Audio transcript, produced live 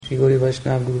श्री गौरी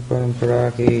वैष्णव गुरु परंपरा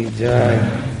की जय,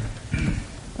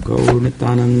 गौर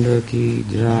नित्यानंद की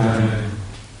जय,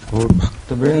 गौर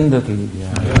भक्त वृंद की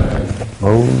जय,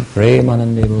 गौर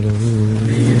प्रेमानंदे बोलो।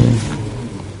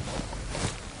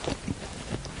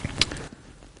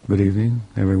 Good evening,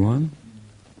 everyone.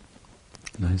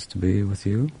 Nice to be with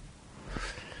you.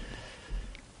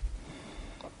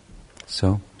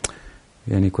 So,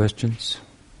 any questions?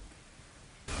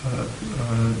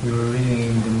 We were reading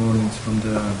in the mornings from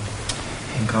the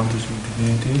Encounters with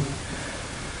Divinity,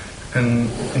 and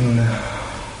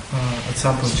at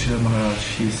some point Srila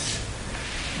Maharaj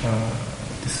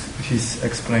he's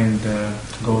explained the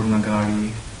Gaur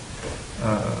Nagari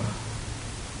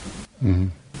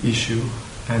issue,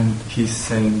 and he's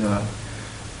saying that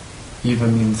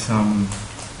even in some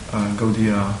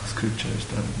Gaudiya scriptures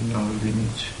that in our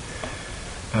lineage,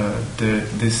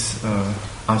 this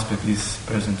aspect is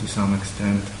present to some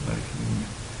extent, like in,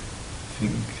 I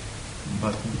think,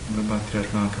 Bhakti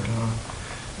Ratnakara,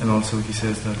 and also he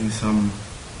says that in some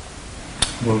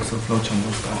works of Lord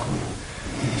Chandra Thakur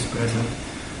it is present.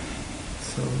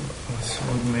 So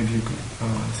maybe you could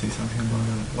say something about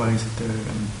that. Why is it there,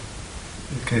 and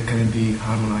can it be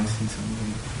harmonized in some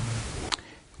way?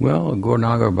 Well, Gaur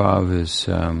Nagar Bhav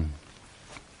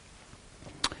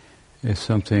is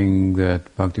something that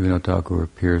Bhaktivinoda Thakur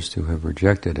appears to have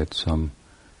rejected at some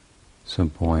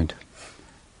point,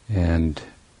 and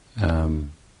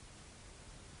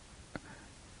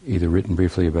either written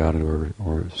briefly about it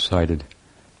or cited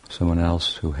someone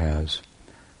else who has.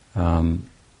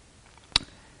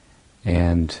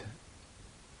 And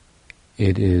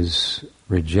it is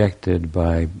rejected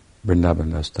by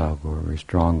Vrindavan Das Thakur very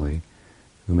strongly,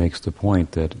 who makes the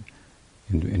point that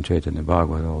in Chaitanya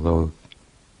Bhagavad, although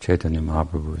Chaitanya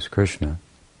Mahaprabhu is Krishna,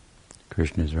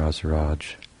 Krishna is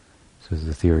Rasaraj. So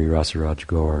the theory Rasaraj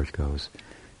Gaur goes.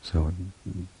 So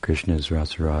Krishna is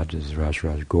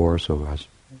Rasaraj Gaur, so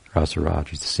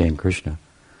Rasaraj is the same Krishna,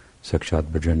 Sakshat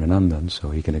Bhajananandan,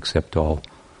 so he can accept all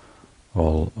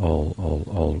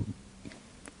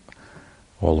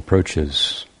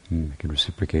approaches. He can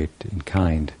reciprocate in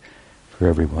kind for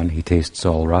everyone. He tastes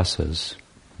all rasas,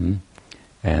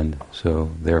 and so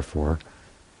therefore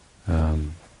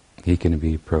he can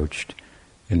be approached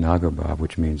in Nagar Bhav,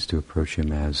 which means to approach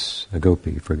him as a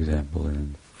gopi, for example,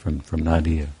 and from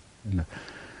Nadia,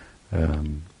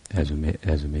 as a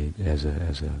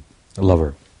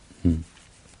lover.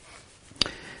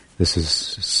 This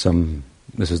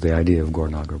is the idea of Gaur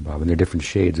Nagar Bhav, and there are different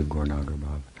shades of Gaur Nagar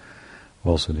Bhav,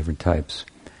 also different types.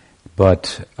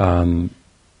 But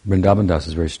Vrindavan Das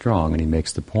is very strong, and he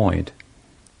makes the point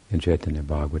in Chaitanya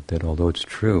Bhagavad that although it's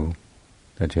true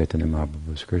that Chaitanya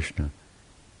Mahaprabhu is Krishna,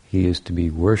 he is to be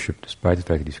worshipped, despite the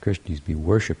fact that he's Krishna, he's to be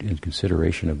worshipped in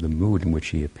consideration of the mood in which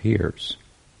he appears.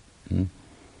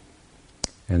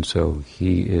 And so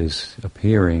he is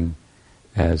appearing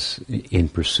as in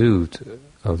pursuit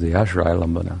of the Ashraya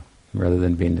Lambana, rather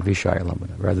than being the Vishaya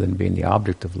Lambana, rather than being the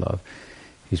object of love.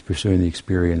 He's pursuing the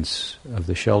experience of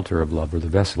the shelter of love, or the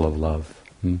vessel of love,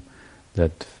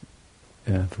 that,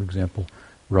 for example,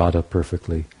 Radha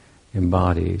perfectly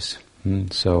embodies.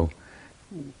 So,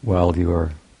 while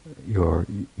you're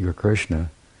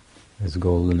Krishna, as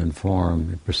golden in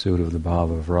form, in pursuit of the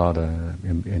bhava of Radha,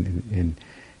 in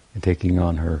taking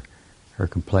on her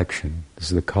complexion,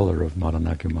 this is the color of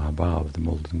Madanakya Mahabhav, the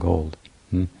molten gold.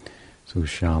 So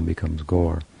Shyam becomes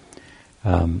Gaur.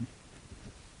 Then,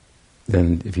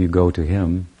 if you go to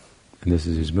him, and this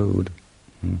is his mood,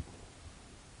 and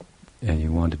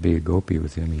you want to be a gopi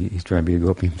with him, he's trying to be a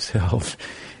gopi himself,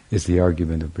 is the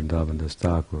argument of Vrindavan Das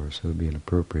Thakur, so it would be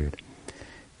inappropriate.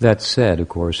 That said, of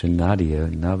course, in Nadia,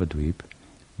 in Navadvip,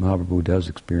 Mahaprabhu does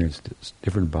experience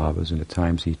different bhavas, and at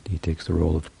times he takes the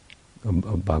role of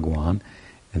Bhagwan,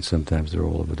 and sometimes the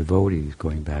role of a devotee,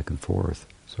 going back and forth,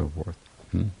 so forth.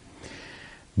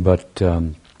 But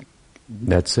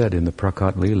that said, in the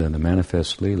Prakat Leela, in the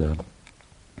manifest Leela,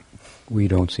 we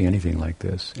don't see anything like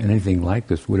this. And anything like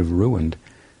this would have ruined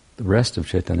the rest of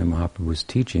Chaitanya Mahaprabhu's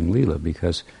teaching Leela,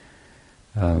 because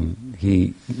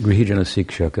he, Grihijana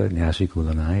Sikshaka,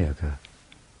 Nyasikula Nayaka,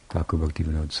 Thakur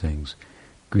Bhaktivinoda sings,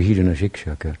 Grihijana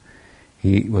Sikshaka,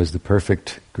 he was the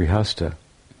perfect Grihasta.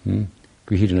 Grihijana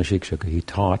Sikshaka, he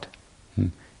taught,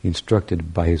 he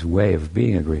instructed by his way of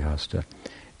being a Grihasta.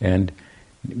 And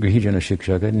Grihijana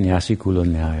Sikshaka, Nyasikula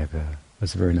Nayaka,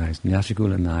 that's very nice,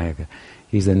 Nyasikula Nayaka,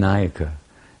 he's a Nayaka.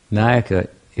 Nayaka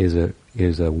is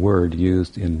a word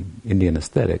used in Indian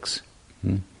aesthetics,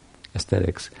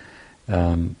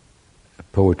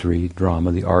 poetry,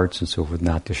 drama, the arts, and so forth,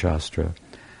 Natya Shastra,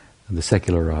 the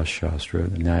secular Ras Shastra.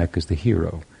 The Nayak is the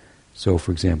hero. So,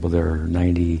 for example, there are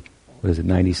 90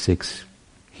 96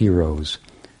 heroes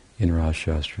in Rasa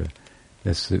Shastra.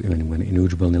 That's when in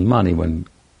Ujjwal Nilmani, when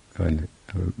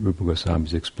Rupa Goswami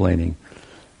is explaining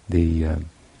the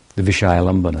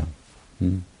Vishayalambana,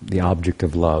 the object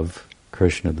of love,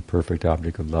 Krishna, the perfect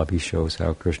object of love, he shows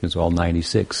how Krishna is all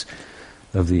 96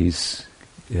 of these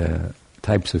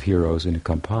types of heroes in a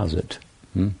composite.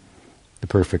 The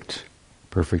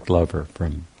perfect lover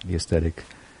from the aesthetic,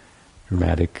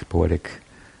 dramatic, poetic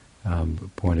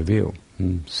point of view.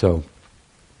 So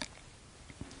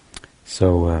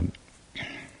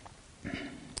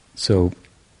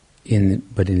in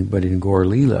Gaur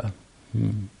Leela,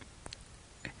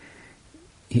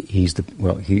 he's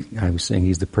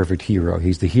the perfect hero.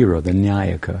 He's the hero, the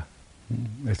Nyayaka.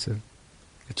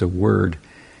 It's a word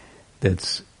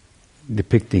that's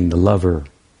depicting the lover,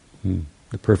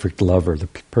 the perfect lover, the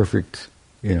perfect,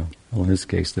 in this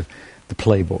case, the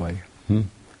playboy,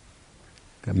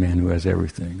 a man who has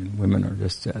everything, and women are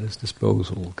just at his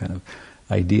disposal, kind of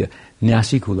idea.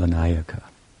 Nyasikula Nayaka.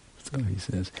 So he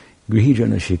says,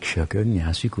 Grihijana Shikshaka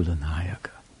Nyasikula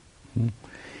Nayaka.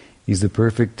 He's the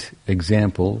perfect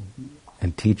example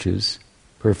and teaches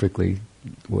perfectly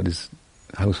what is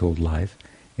household life.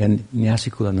 And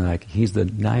Nyasikula Nayaka, he's the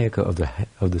Nayaka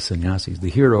of the sannyasis, the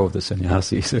hero of the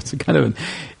sannyasis. It's a kind of an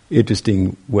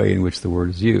interesting way in which the word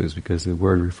is used, because the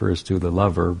word refers to the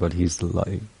lover, but he's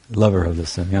the lover of the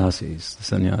sannyasis. The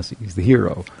sannyasi, he's the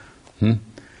hero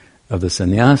of the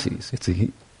sannyasis. It's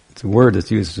a word that's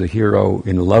used as a hero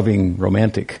in a loving,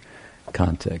 romantic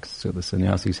context. So the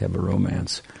sannyasis have a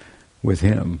romance with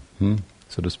him,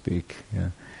 so to speak,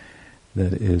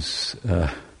 that is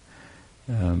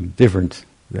different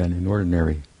than in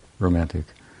ordinary romantic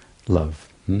love.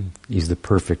 He's the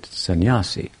perfect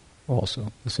sannyasi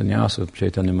also. The sannyasa of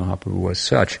Chaitanya Mahaprabhu was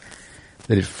such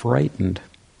that it frightened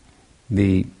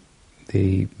the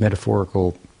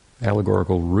metaphorical,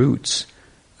 allegorical roots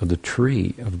of the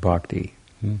tree of bhakti.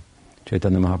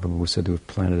 Chaitanya Mahaprabhu was said to have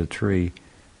planted a tree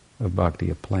of bhakti,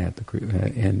 a plant,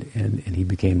 and he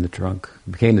became the trunk,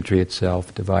 became the tree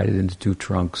itself, divided into two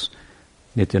trunks.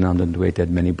 Nityananda and Dvaita had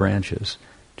many branches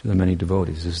to the many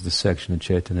devotees. This is the section of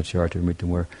Chaitanya Charitamrita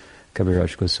where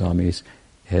Kaviraj Goswami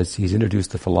he's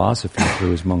introduced the philosophy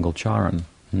through his Mangal Charan.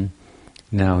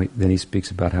 Then he speaks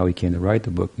about how he came to write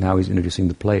the book. Now he's introducing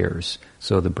the players,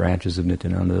 so the branches of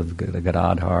Nityananda, the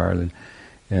Gadadhar,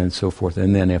 and so forth.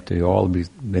 And then after they all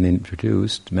have been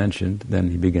introduced, mentioned, then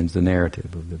he begins the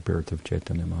narrative of the birth of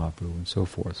Chaitanya Mahaprabhu and so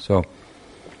forth.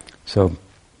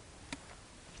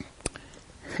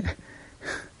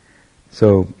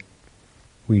 So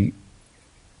we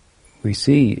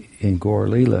see in Gaur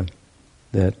Leela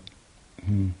that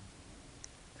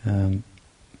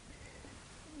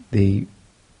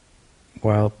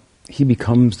while he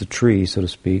becomes the tree, so to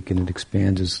speak, and it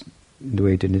expands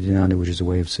into Nityananda, which is a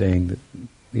way of saying that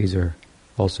these are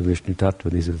also Vishnu Tattva,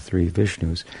 these are the three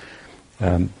Vishnus.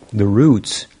 The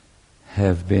roots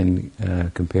have been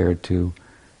compared to,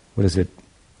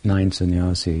 9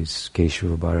 sannyasis,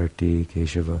 Keshava Bharati,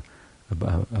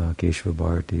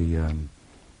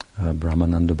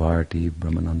 Brahmananda Bharati,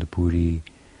 Brahmananda Puri,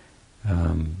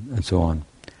 and so on.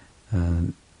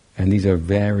 And these are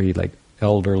very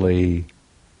elderly,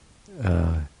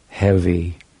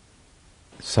 heavy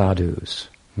sadhus.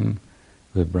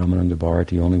 The Brahmananda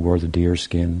Bharati only wore the deer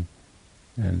skin,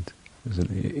 and there's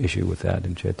an issue with that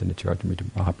in Chaitanya Charitamrita.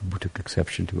 Mahaprabhu took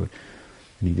exception to it,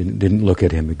 and he didn't look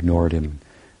at him, ignored him.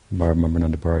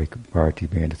 Brahmananda Bharati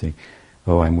began to think,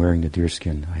 "Oh, I'm wearing the deer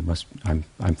skin.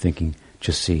 I'm thinking,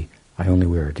 just see, I only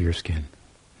wear a deer skin."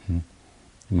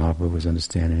 Mahaprabhu was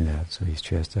understanding that, so he's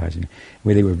chastising.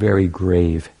 They were very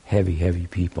grave, heavy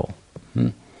people.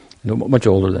 Much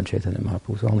older than Chaitanya Mahaprabhu.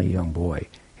 He was only a young boy.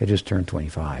 He had just turned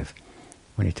 25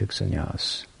 when he took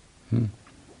sannyas.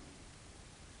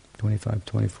 25,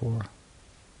 24.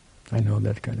 I know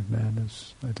that kind of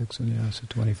madness. I took sannyas at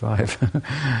 25.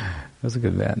 That was a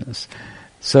good madness.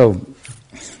 So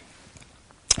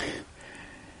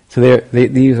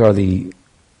these are the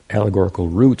allegorical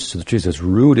roots to the tree. It's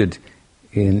rooted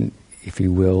in, if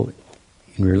you will,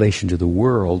 in relation to the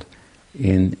world,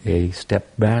 in a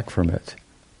step back from it.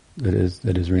 That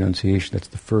is renunciation. That's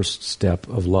the first step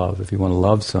of love. If you want to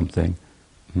love something,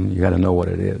 you got to know what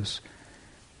it is.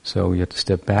 So you have to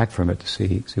step back from it to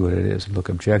see what it is, and look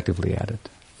objectively at it.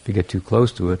 If you get too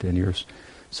close to it and you're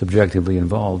subjectively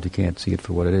involved, you can't see it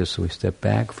for what it is. So we step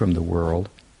back from the world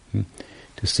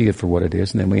to see it for what it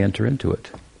is, and then we enter into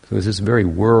it. So it's this very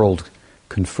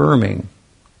world-confirming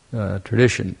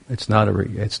tradition. It's not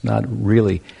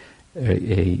really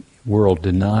a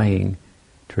world-denying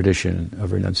tradition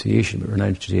of renunciation, but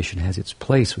renunciation has its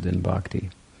place within bhakti.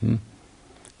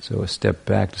 So a step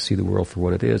back to see the world for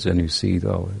what it is, and you see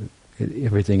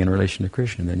everything in relation to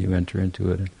Krishna, and then you enter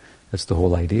into it. And that's the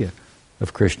whole idea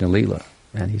of Krishna Leela,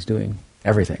 and he's doing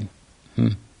everything.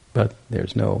 But there are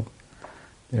no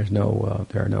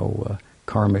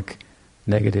karmic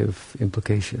negative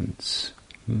implications.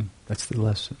 That's the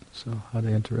lesson. So how to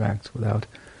interact without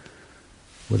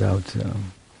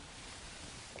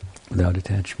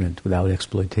attachment, without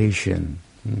exploitation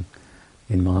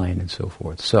in mind, and so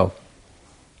forth. So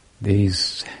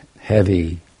these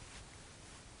heavy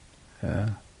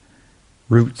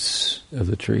roots of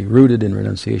the tree, rooted in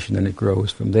renunciation, and it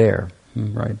grows from there,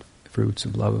 right? Fruits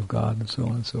of love of God, and so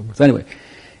on and so forth. Anyway,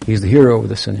 he's the hero of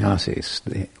the sannyasis.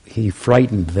 He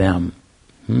frightened them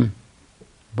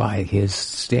by his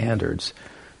standards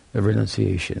of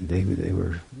renunciation.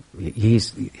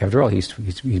 He's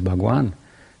Bhagwan,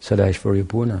 Sadaishvarya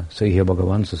Purna, Saiha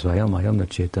Bhagavan Sasvayam Ayam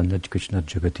Nachetana Krishna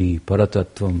Jagati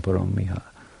Paratattvam Paramiha.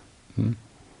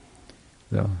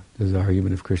 So, this is the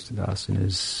argument of Krishnadas in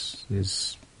his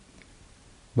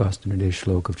Vastunadesh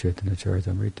Shloka of Chaitanya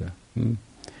Charitamrita.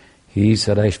 He's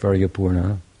Sadaishvarya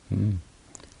Purna,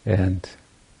 and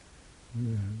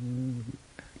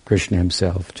Krishna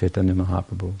himself, Chaitanya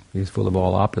Mahaprabhu, he's full of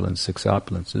all opulence, 6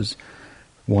 opulences,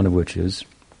 one of which is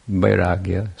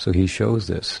Vairagya. So he shows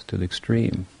this to the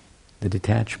extreme, the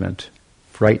detachment,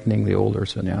 frightening the older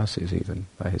sannyasis even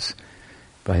by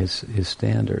his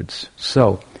standards.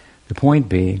 So the point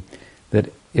being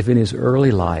that if in his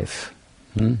early life,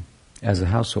 as a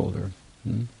householder,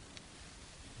 what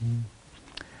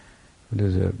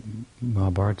does a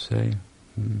Mahabharata say?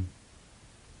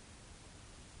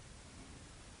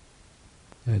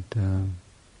 That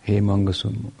Hemanga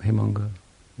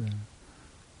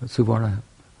Suvarna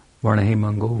Varna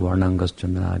Hemango Varnangas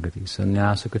Chandragati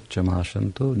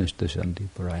Sannyasakacchamashanto Nishtashanti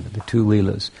Parayana. The 2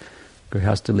 Leelas,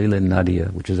 Grihastha Leela and Nadia,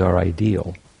 which is our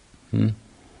ideal, and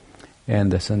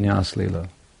the Sannyas Leela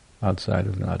outside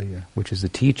of Nadia, which is the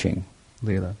teaching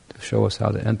Leela, to show us how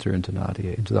to enter into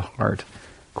Nadia, into the heart,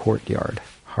 courtyard,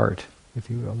 heart, if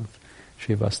you will, of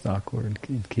Srivas or in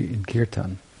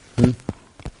Kirtan.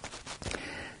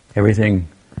 Everything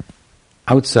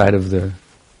outside of the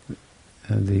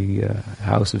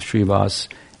house of Srivas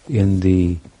in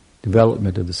the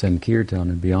development of the Sankirtan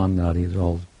and beyond Nadia is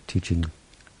all teaching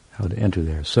how to enter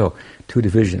there. So, 2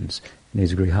 divisions. And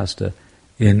he's a Grihastha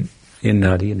in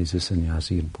Nadia, and he's a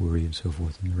sannyasi in Puri and so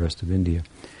forth in the rest of India.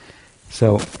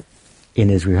 So, in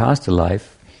his Grihastha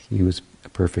life, he was a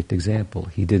perfect example.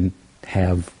 He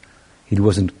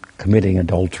wasn't committing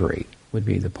adultery, would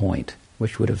be the point,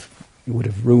 which would have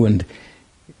ruined.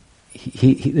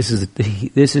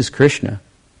 This is Krishna,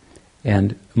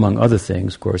 and among other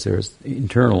things, of course, there's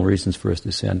internal reasons for his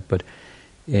descent, but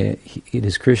it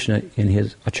is Krishna in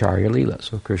his Acharya Leela.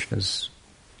 So Krishna's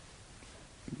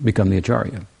become the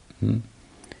Acharya,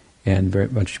 and very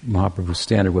much Mahaprabhu's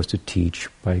standard was to teach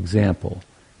by example.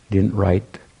 He didn't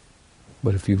write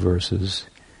but a few verses,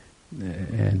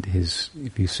 and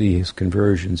if you see his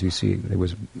conversions, you see there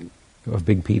was of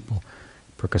big people.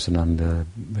 Prakasananda,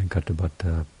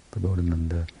 Venkatabhatta,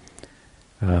 Prabodhananda,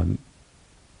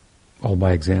 all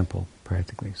by example,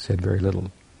 practically, said very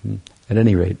little. At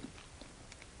any rate,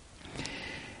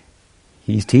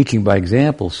 he's teaching by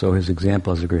example, so his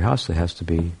example as a Grihastha has to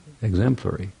be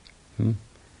exemplary.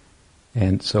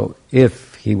 And so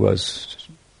if he was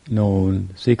known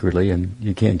secretly, and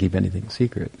you can't keep anything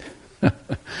secret,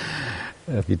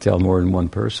 if you tell more than one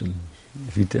person,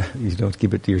 if you don't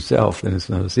keep it to yourself, then it's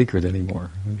not a secret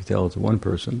anymore. If you tell it to one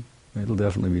person, it'll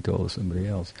definitely be told to somebody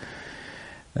else.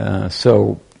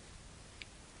 So,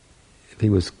 if he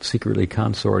was secretly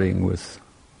consorting with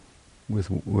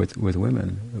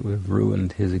women, it would have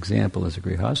ruined his example as a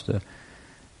Grihastha.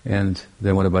 And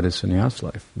then what about his sannyas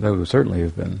life? That would certainly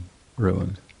have been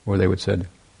ruined. Or they would have said,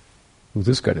 who's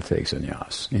this guy to take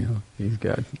sannyas? He's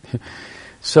got...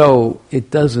 So it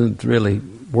doesn't really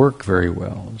work very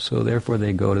well. So therefore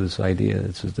they go to this idea,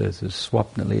 it's this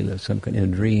swapna lila, some kind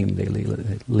of dream they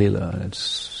lila, and it's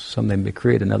something they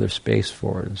create another space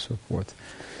for it and so forth.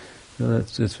 So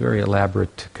it's very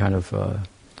elaborate kind of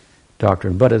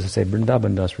doctrine. But as I say,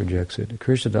 Vrindavan Das rejects it.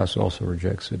 Krishnadas also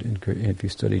rejects it. If you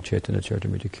study Chaitanya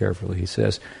Charitamrita carefully, he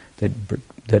says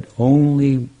that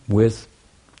only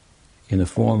in the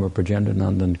form of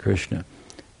Prajendanandan Krishna,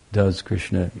 does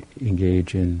Krishna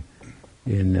engage in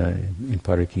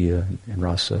Parakya and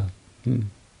Rasa, in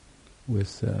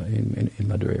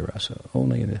Madhurya Rasa,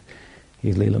 only in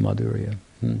he's Leela Madhurya.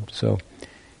 So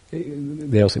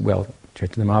they'll say, well,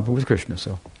 Chaitanya Mahaprabhu was Krishna,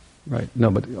 so right.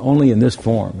 No, but only in this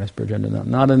form as Prajendananda,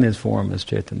 not in his form as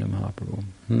Chaitanya Mahaprabhu.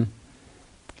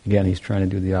 Again, he's trying to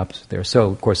do the opposite there. So,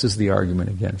 of course, this is the argument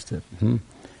against it. And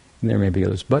there may be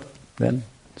others, but then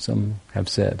some have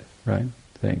said, right,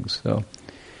 things. So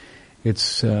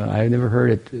it's I've never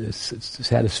heard it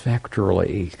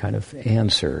satisfactorily kind of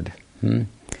answered. And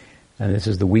this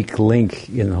is the weak link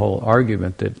in the whole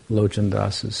argument that Lochan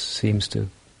Das seems to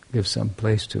give some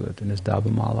place to it. In his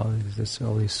Dabamala, there's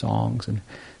all these songs and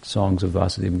songs of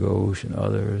Vasudeva Ghosh and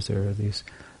others. There are these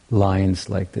lines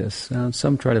like this. Now,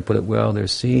 some try to put it, well, they're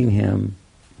seeing him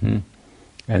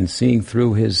and seeing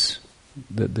through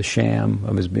the sham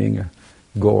of his being a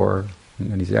Gaur,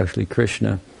 and he's actually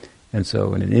Krishna, and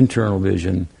so in an internal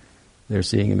vision they're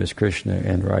seeing him as Krishna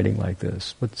and writing like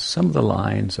this. But some of the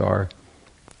lines are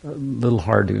a little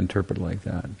hard to interpret like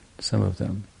that, some of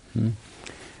them.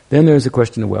 Then there's the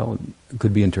question of, well, it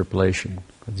could be interpolation.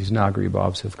 These Nagari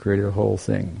Bhavs have created a whole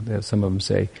thing. Some of them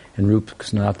say, and Rupa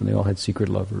Sanatana, they all had secret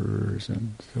lovers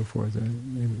and so forth.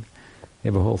 They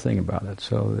have a whole thing about it.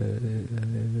 So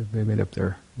they made up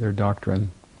their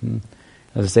doctrine.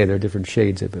 As I say, there are different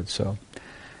shades of it. So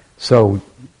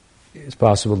it's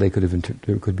possible there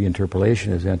could be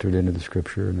interpolation as entered into the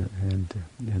scripture, and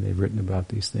they've written about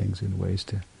these things in ways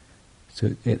to.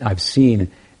 I've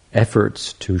seen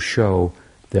efforts to show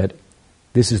that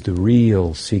this is the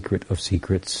real secret of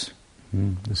secrets,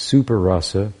 the super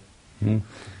rasa,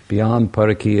 beyond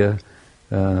Parakiya,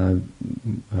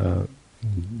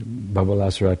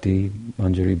 Babalasrati,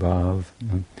 Manjari Bhav,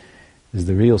 is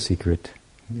the real secret.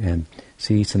 And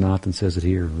see, Sanatan says it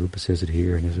here, Rupa says it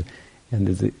here, and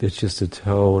it's just a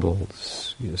total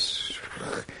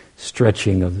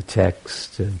stretching of the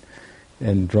text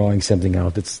and drawing something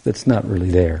out that's not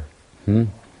really there.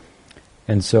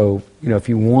 And so, if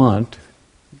you want,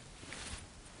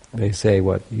 they say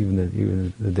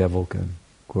even the devil can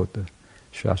quote the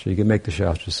Shastra. You can make the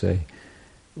Shastra say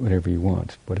whatever you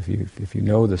want. But if you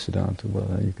know the Siddhanta, well,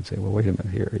 then you can say, well, wait a minute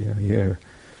here,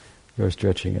 you're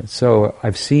stretching it. So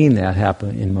I've seen that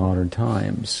happen in modern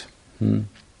times. So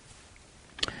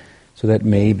that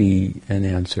may be an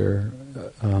answer.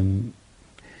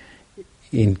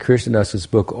 In Krishnadas's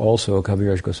book, also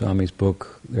Kaviraj Goswami's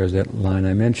book, there's that line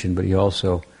I mentioned, but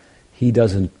he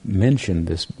doesn't mention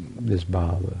this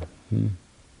bhava.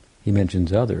 He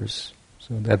mentions others.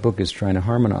 So that book is trying to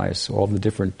harmonize all the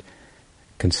different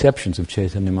conceptions of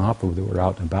Chaitanya Mahaprabhu that were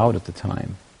out and about at the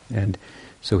time. And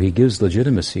so he gives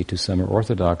legitimacy to some, or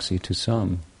orthodoxy to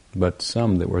some, but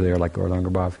some that were there, like Gauranga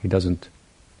Bhav, he doesn't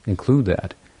include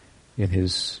that in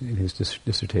his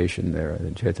dissertation there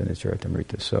in Chaitanya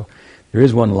Charitamrita. So there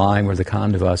is one line where the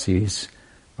Khandavasis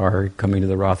are coming to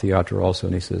the Rath Yatra also,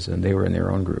 and he says, and they were in their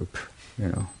own group,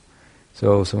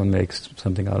 So someone makes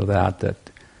something out of that that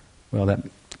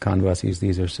Khandavasis,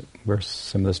 these are where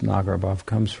some of this Nagar Bhav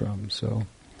comes from. So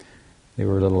they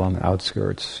were a little on the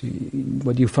outskirts.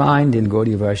 What you find in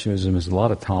Gaudiya Vaishnavism is a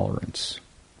lot of tolerance.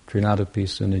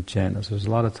 Trinadapisa and Nichanas, there's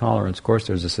a lot of tolerance. Of course,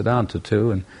 there's a Siddhanta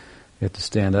too, and you have to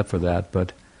stand up for that,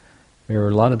 but there were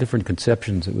a lot of different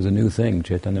conceptions. It was a new thing.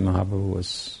 Chaitanya Mahaprabhu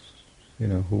was,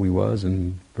 who he was,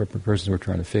 and persons were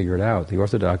trying to figure it out. The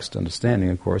orthodox understanding,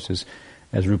 of course, is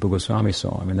as Rupa Goswami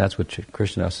saw him, and that's what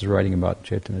Krishnadas is writing about in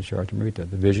Chaitanya Charitamrita,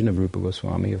 the vision of Rupa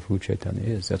Goswami of who Chaitanya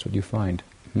is. That's what you find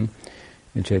in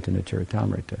Chaitanya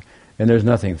Charitamrita. And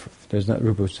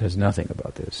Rupa says nothing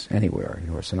about this anywhere,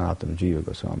 or Sanatana Jiva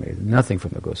Goswami, nothing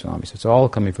from the Goswamis. It's all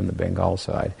coming from the Bengal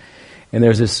side. And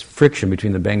there's this friction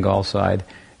between the Bengal side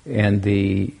and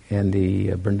the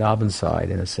Vrindavan side,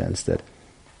 in a sense, that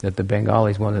the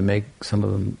Bengalis want to make, some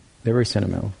of them, they're very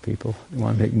sentimental people. They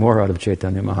want to make more out of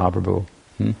Chaitanya Mahaprabhu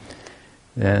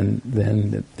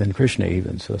than Krishna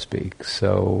even, so to speak.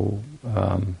 So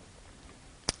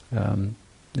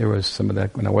there was some of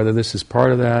that. Now, whether this is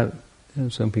part of that,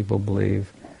 some people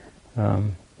believe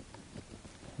that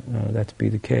to be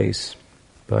the case,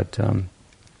 but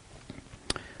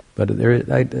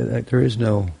there is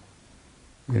no,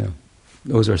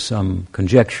 those are some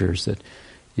conjectures that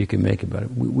you can make about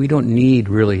it. We don't need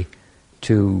really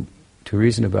to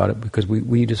reason about it, because we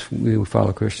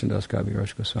follow Krishnadas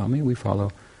Kaviraj Goswami, we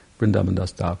follow Vrindavan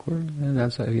Das Thakur, and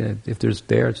that's if there's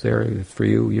there, it's there for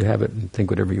you. You have it and think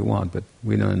whatever you want, but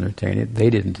we don't entertain it. They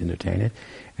didn't entertain it,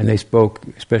 and they spoke,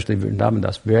 especially Vrindavan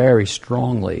Das, very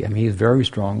strongly. I mean, he's very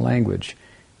strong language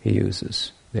he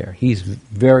uses there. He's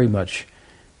very much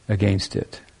against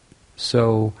it.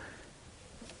 So,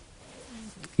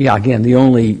 again,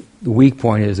 the weak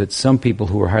point is that some people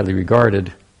who were highly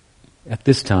regarded at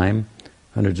this time,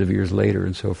 hundreds of years later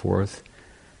and so forth,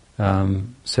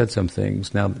 said some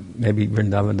things. Now, maybe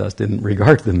Vrindavan Das didn't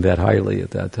regard them that highly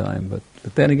at that time, but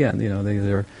then again,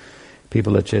 there are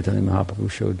people that Chaitanya Mahaprabhu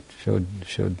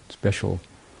showed special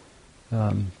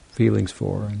feelings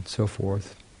for, and so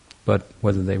forth. But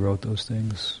whether they wrote those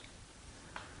things,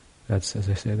 that's, as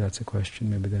I say, that's a question.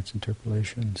 Maybe that's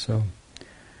interpolation. So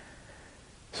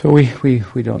we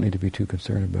don't need to be too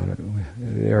concerned about it.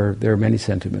 There are many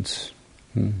sentiments.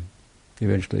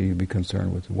 Eventually, you be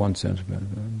concerned with one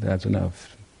sentiment. That's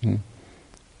enough.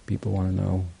 People want to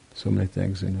know so many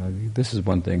things. This is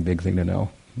one thing, big thing to know.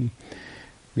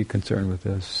 Be concerned with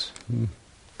this.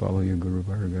 Follow your Guru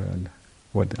Varga, and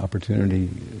what opportunity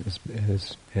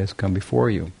has come before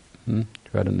you.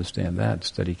 Try to understand that.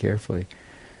 Study carefully,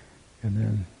 and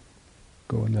then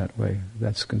go in that way.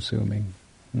 That's consuming.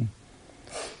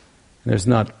 There's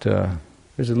not.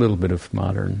 There's a little bit of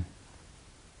modern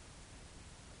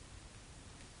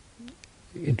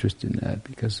interest in that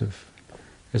because of.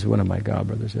 There's one of my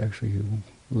godbrothers actually who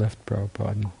left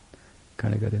Prabhupada and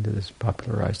kind of got into this,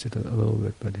 popularized it a little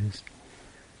bit, but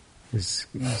his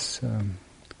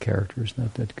character is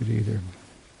not that good either.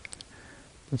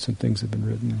 But some things have been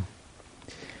written.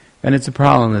 And it's a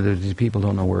problem that these people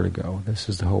don't know where to go. This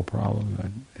is the whole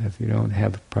problem. If you don't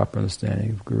have a proper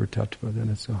understanding of Guru Tattva,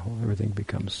 then everything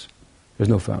becomes, there's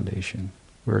no foundation.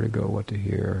 Where to go, what to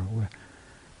hear.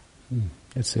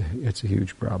 It's a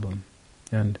huge problem.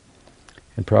 And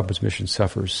Prabhupada's mission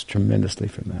suffers tremendously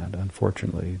from that.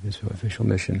 Unfortunately, this official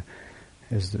mission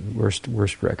has the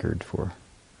worst record for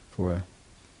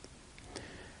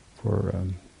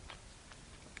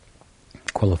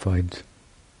qualified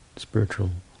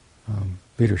spiritual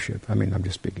leadership. I mean, I'm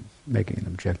just making an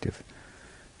objective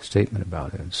statement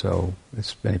about it. So,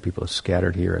 many people are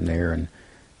scattered here and there and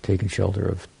taking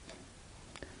shelter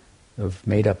of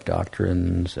made-up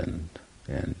doctrines and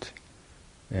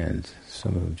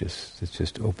some of them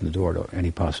just open the door to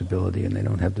any possibility, and they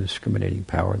don't have the discriminating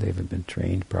power. They haven't been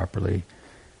trained properly.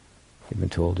 They've been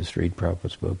told just read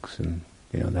Prabhupada's books, and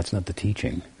that's not the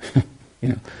teaching.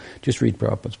 Just read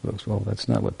Prabhupada's books. Well, that's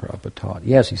not what Prabhupada taught.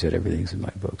 Yes, he said everything's in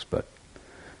my books, but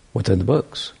what's in the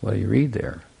books? What do you read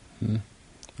there?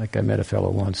 Like I met a fellow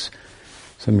once,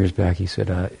 some years back. He said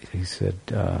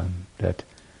that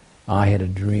I had a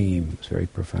dream. It was very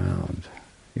profound.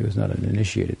 He was not an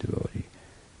initiated devotee.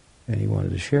 And he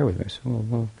wanted to share with me. I said,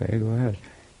 well, okay, go ahead.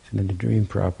 And then the dream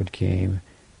Prabhupada came,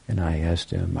 and I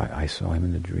asked him, I saw him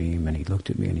in the dream, and he looked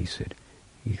at me and he said,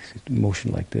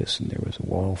 motioned like this, and there was a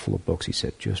wall full of books. He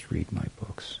said, just read my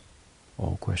books.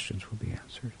 All questions will be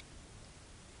answered.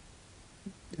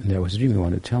 And that was a dream. He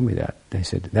wanted to tell me that. They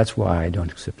said, that's why I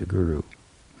don't accept the Guru.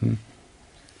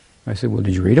 I said, well,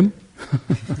 did you read them?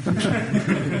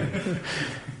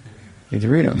 Did you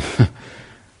read them?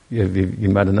 You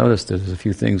might have noticed there's a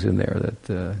few things in there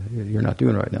that you're not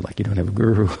doing right now, like you don't have a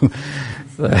guru,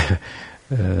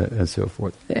 and so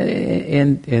forth.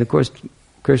 And of course,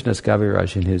 Krishna's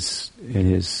Kaviraj in his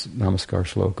Namaskar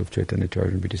Shloka of Chaitanya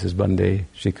Charitamrita says, Bande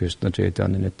Shri Krishna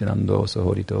Chaitanya Nityanando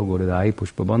Sahorito Goridai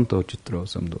Pushpabanto Chitro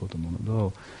Samdo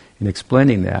Tamonodo. In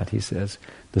explaining that, he says,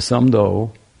 the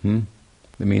Samdo, that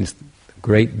means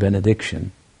great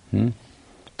benediction,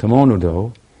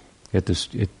 Tamonudo,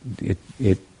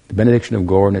 the benediction of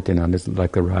Gaur Nityananda is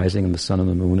like the rising of the sun and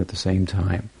the moon at the same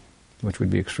time, which would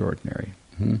be extraordinary.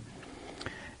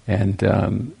 And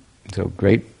so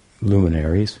great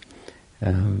luminaries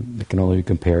that can only be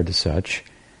compared to such,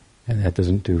 and that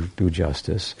doesn't do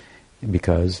justice,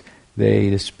 because they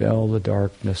dispel the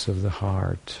darkness of the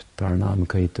heart. Dharnam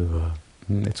Kaitava.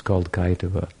 It's called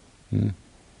Kaitava.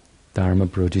 Dharma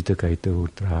Projita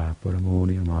Kaitava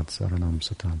Paramoni Amatsaranam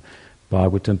Satam.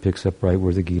 Bhagavatam picks up right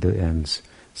where the Gita ends.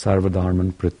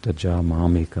 Sarvadharman Prityaja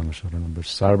Mamekam Sharanam.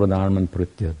 Sarvadharman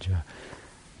Prityaja.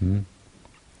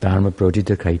 Dharma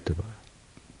Projita Kaitava.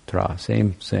 Tra.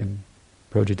 Same.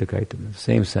 Projita Kaitava.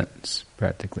 Same sentence,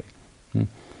 practically.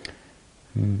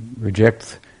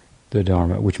 Reject the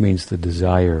Dharma, which means the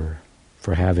desire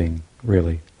for having,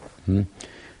 really.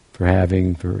 For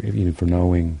having, even for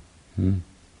knowing.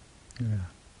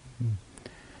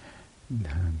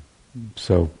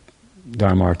 So,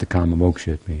 Dharma, Artha, Kama,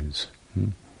 Moksha, it means.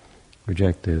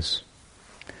 Reject this.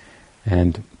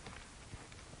 And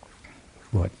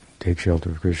what? Take shelter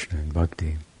of Krishna and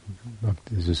Bhakti.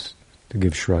 Bhakti is just to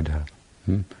give Shraddha.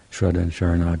 Shraddha and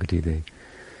Sharanagati,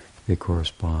 they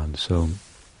correspond. So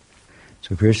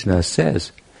Krishna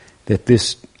says that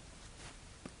this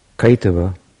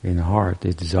Kaitava in the heart,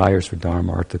 the desires for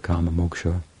Dharma, Artha, Kama,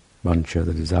 Moksha, Vancha,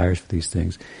 the desires for these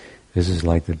things, this is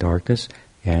like the darkness,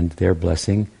 and their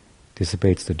blessing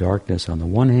dissipates the darkness on the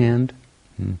one hand,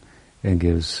 and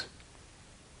gives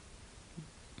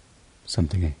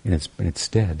something in its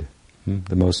stead.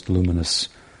 The most luminous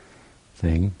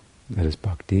thing, that is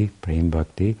bhakti, prem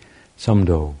bhakti,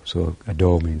 samdo. So a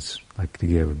do means like to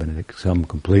give a benediction, some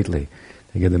completely.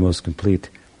 They give the most complete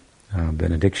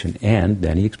benediction. And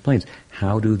then he explains,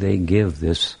 how do they give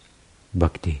this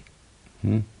bhakti?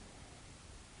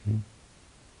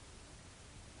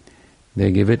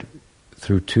 They give it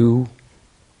through two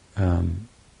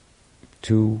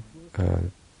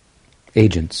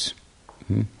agents.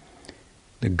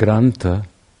 The Grantha,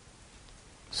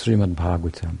 Srimad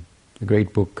Bhagavatam, the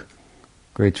great book,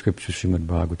 great scripture Srimad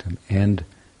Bhagavatam, and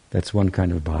that's one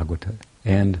kind of Bhagavata.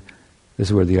 And this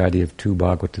is where the idea of two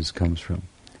Bhagavatas comes from.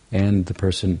 And the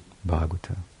person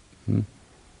Bhagavata.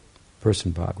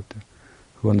 Person Bhagavata,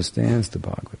 who understands the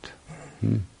Bhagavata.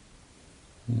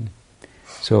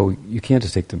 So you can't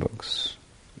just take the books.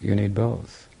 You need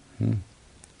both.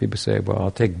 People say, well,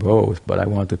 I'll take both, but I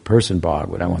want the person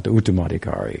Bhagavad, I want the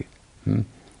Uttamadhikari.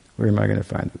 Where am I going to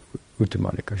find the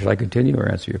Uttamadhikari? Shall I continue or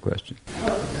answer your question?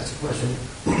 That's a question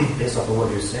based off of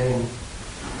what you're saying.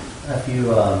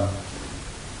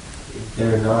 If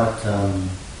they're not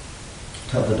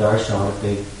Tattva-darshan, if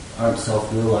they aren't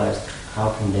self-realized,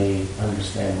 how can they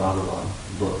understand Bhagavan,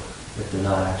 the book, if they're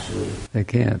not actually they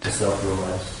can't.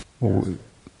 Self-realized? Well,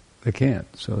 they can't.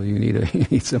 So you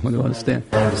need someone to understand.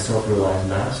 Find a self-realized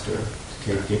master to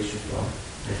take diksha from.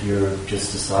 If you're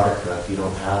just a sadhaka,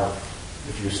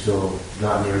 if you're still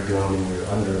not near Gom and you're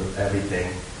under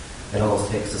everything, it almost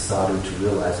takes a sadhu to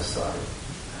realize a sadhu.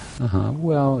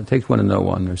 Well, it takes one to know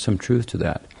one. There's some truth to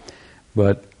that.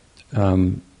 But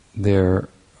there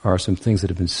are some things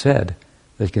that have been said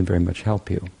that can very much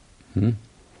help you.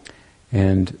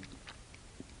 And,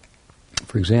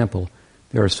 for example,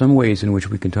 there are some ways in which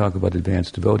we can talk about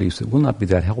advanced devotees that will not be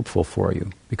that helpful for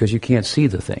you, because you can't see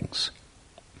the things.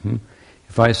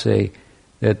 If I say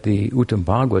that the Uttam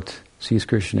Bhagavat sees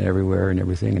Krishna everywhere and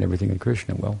everything in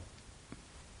Krishna, well,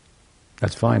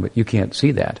 that's fine, but you can't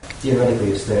see that.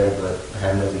 Theoretically it's there, but I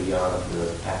have no jnana of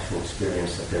the actual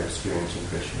experience that they're experiencing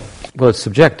Krishna. Well, it's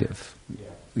subjective. Yeah.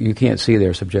 You can't see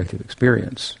their subjective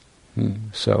experience.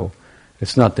 So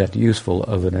it's not that useful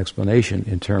of an explanation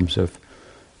in terms of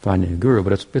finding a guru,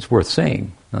 but it's worth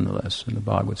saying nonetheless, and the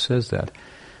Bhagavad says that.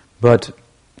 But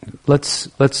let's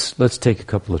take a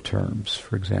couple of terms,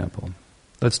 for example.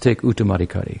 Let's take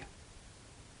Uttamadhikari.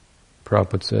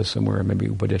 Prabhupada says somewhere, maybe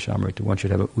Upadeshamrita, one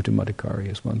should have an Uttamadhikari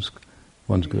as one's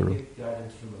guru. If you get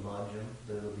guidance from the Madhyam,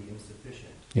 then it'll be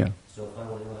insufficient. Yeah. So if I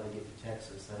want to know how to get to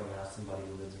Texas, I don't ask somebody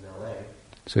who lives in L.A.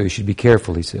 So you should be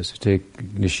careful, he says, to take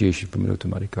initiation from an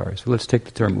Uttamadhikari. So let's take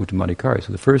the term Uttamadhikari.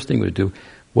 So the first thing we would do,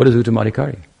 what is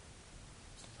Uttamadhikari?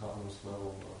 It's the topmost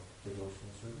level of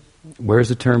devotional service. Where does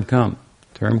the term come?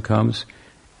 The term comes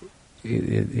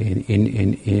in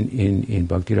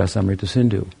Bhakti Rasamrita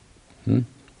Sindhu.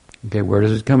 Okay, where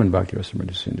does it come in Bhakti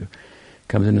Rasamrita Sindhu? It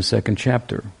comes in the second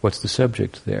chapter. What's the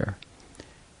subject there?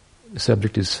 The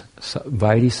subject is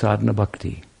Vaidhi Sadhana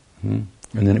Bhakti. And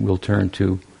then it will turn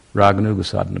to Raganuga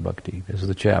Sadhana Bhakti. This is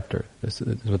the chapter. This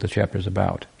is what the chapter is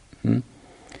about.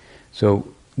 So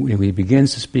when he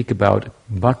begins to speak about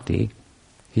bhakti,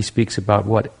 he speaks about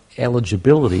what?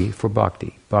 Eligibility for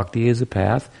bhakti. Bhakti is a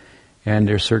path, and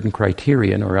there's certain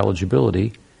criterion or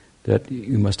eligibility that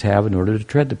you must have in order to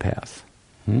tread the path.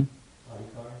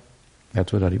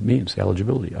 That's what it means,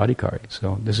 eligibility, adhikari.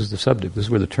 So this is the subject. This is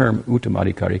where the term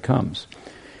Uttamadhikari comes.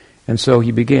 And so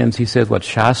he begins, he says, what?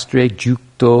 Shastre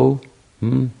jukto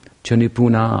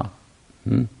chanipuna.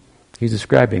 He's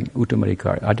describing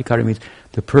Uttamadhikari. Adhikari means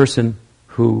the person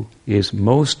who is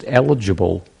most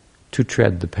eligible to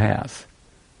tread the path.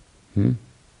 The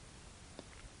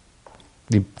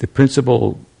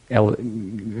principal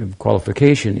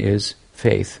qualification is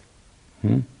faith.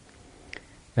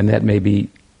 And that may be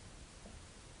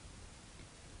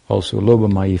also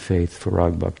Lobhamayi faith for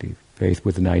Rag Bhakti, faith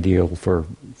with an ideal for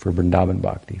Vrindavan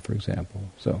Bhakti, for example.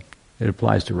 So it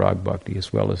applies to Rag Bhakti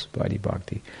as well as Vaidhi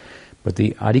Bhakti. But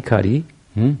the Adhikari,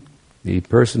 the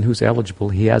person who's eligible,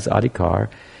 he has Adhikar,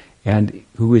 and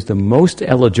who is the most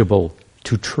eligible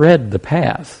to tread the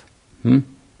path, is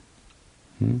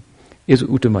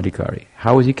Uttamadhikari.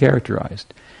 How is he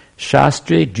characterized?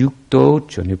 Shastre jukto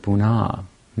chanipuna.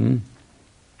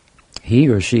 He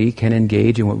or she can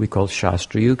engage in what we call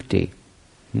Shastra Yukti.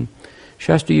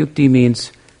 Shastra Yukti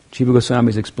means, Jiva Goswami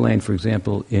has explained, for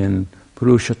example, in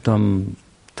Purushottam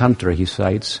Tantra, he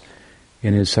cites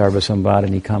in his Sarva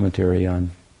Sambhadani commentary on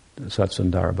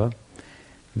Satsandarbha,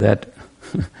 that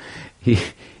he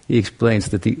explains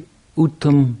that the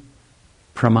Uttam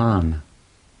Praman,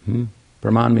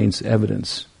 Praman means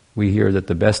evidence. We hear that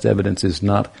the best evidence is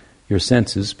not your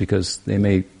senses, because they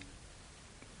may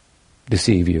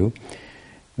deceive you.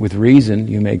 With reason,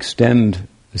 you may extend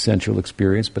the sensual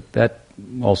experience, but that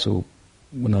also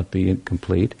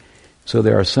complete. So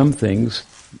there are some things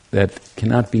that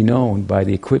cannot be known by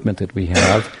the equipment that we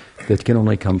have that can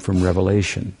only come from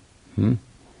revelation.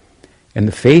 And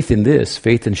the faith in this,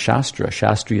 faith in Shastra,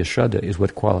 Shastriya Shraddha, is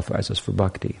what qualifies us for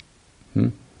bhakti.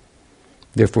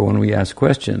 Therefore, when we ask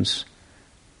questions,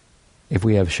 if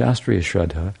we have Shastriya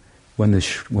Shraddha, when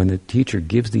the teacher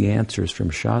gives the answers from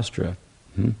Shastra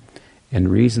and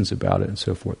reasons about it and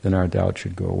so forth, then our doubt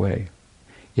should go away.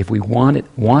 If we want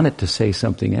it to say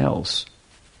something else,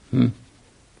 then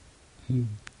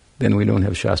we don't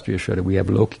have Shastriya Shraddha, we have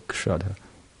Lokik Shraddha.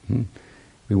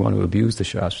 We want to abuse the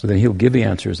Shastra. Then he'll give the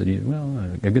answers that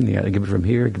give it from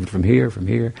here, give it from here, from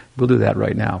here. We'll do that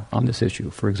right now on this issue,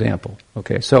 for example.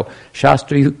 Okay, so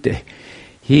Shastra Yukti,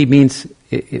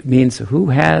 it means who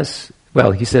has,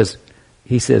 he says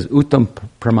Uttam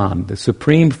Praman, the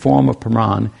supreme form of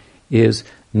Praman is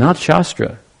not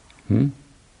Shastra,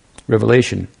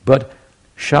 revelation, but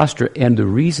Shastra and the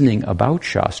reasoning about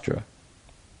Shastra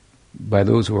by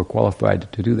those who are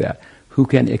qualified to do that, who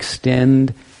can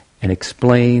extend and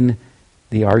explain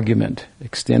the argument,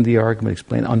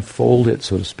 unfold it,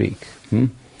 so to speak, who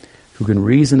can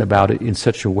reason about it in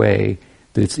such a way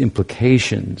that its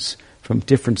implications from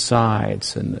different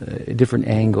sides and different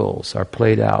angles are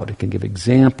played out. It can give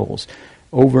examples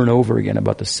over and over again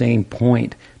about the same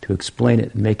point to explain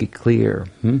it and make it clear.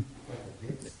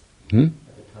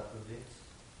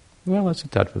 Well, that's a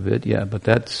tattva-vid, yeah, but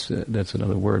that's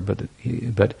another word.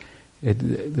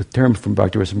 The term from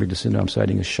Bhakti-Rasamrita Sindhu I'm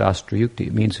citing is Shastra Yukti.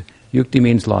 Yukti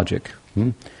means logic.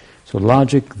 So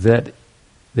logic that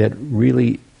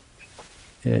really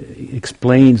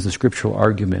explains the scriptural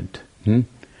argument, and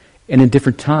in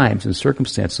different times and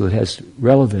circumstances, so it has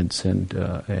relevance and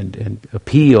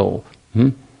appeal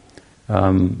in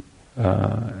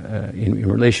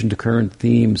relation to current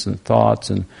themes and thoughts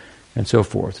and so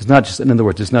forth. It's not just, in other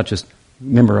words, it's not just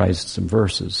memorized some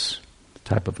verses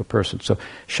type of a person. So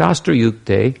Shastra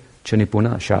Yukte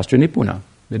Chanipuna, Shastra Nipuna.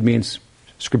 It means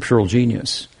scriptural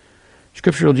genius.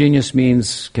 Scriptural genius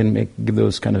can give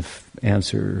those kind of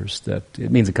answers that, it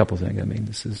means a couple of things. I mean,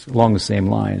 this is along the same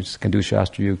lines. Can do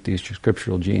Shastra Yukti,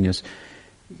 scriptural genius.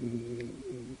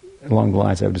 Along the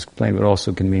lines I would explain, but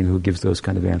also can mean who gives those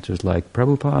kind of answers like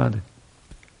Prabhupada.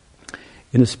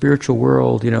 In the spiritual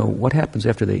world, what happens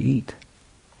after they eat?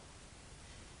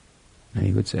 And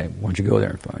he would say, why don't you go there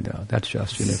and find out? That's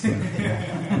Shastra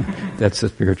Nipuna. That's the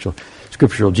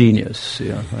scriptural genius.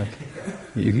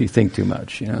 You think too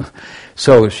much,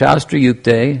 So, Shastra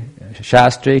Yukte,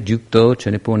 Shastre Yukto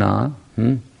Chanipuna,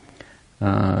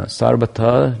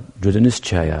 Sarvata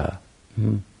Dridanischaya.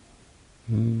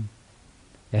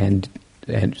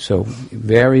 And so,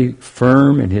 very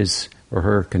firm in his or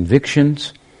her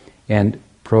convictions, and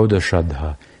Prodha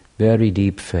Shraddha, very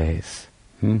deep faith.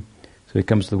 So he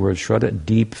comes to the word Shraddha,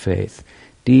 deep faith,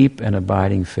 deep and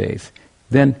abiding faith.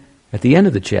 Then, at the end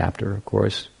of the chapter, of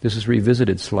course, this is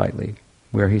revisited slightly,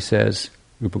 where he says,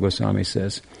 Rupa Goswami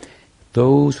says,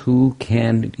 those who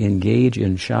can engage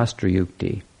in Shastra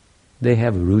Yukti, they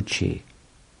have ruchi.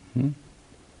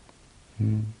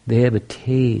 They have a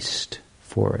taste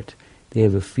for it. They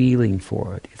have a feeling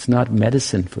for it. It's not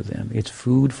medicine for them. It's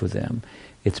food for them.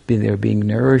 They're being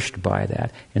nourished by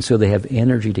that. And so they have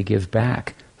energy to give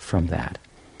back from that.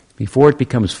 Before it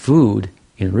becomes food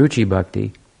in Ruchi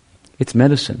Bhakti, it's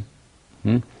medicine.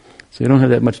 So you don't have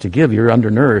that much to give. You're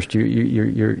undernourished.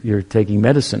 You're taking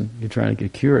medicine. You're trying to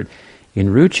get cured. In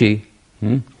Ruchi,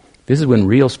 this is when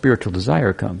real spiritual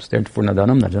desire comes. Therefore,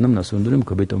 nadanam najanam nasundaram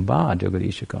kubitum va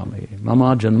jagarisha kame.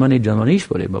 Mama janmani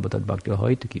janmanishvare babatad bhakti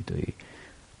hoitakitoi.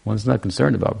 One's not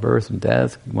concerned about birth and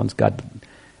death.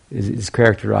 Is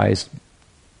characterized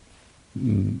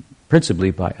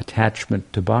principally by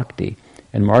attachment to bhakti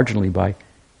and marginally by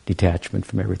detachment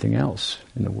from everything else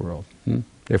in the world.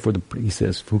 Therefore, he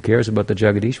says, who cares about the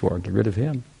Jagadishwar? Get rid of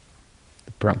him.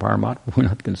 The Paramatma we're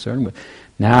not concerned with.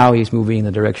 Now he's moving in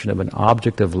the direction of an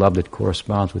object of love that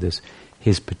corresponds with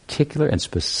his particular and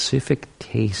specific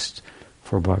taste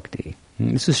for bhakti.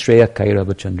 This is Shreya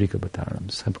Kairava Chandrika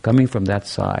Bhataram. So coming from that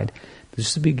side, this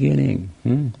is the beginning.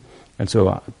 And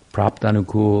so,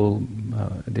 Praptanukul,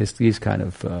 these kind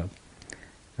of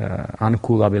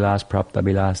Anukul Abhilas,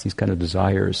 Praptabhilas, these kind of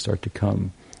desires start to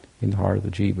come in the heart of the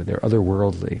jiva. They're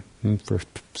otherworldly, for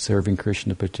serving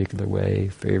Krishna a particular way,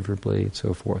 favorably, and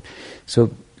so forth.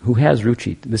 So, who has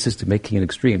ruchi? This is to making it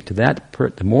extreme. To that,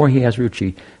 the more he has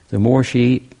ruchi, the more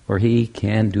she or he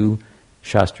can do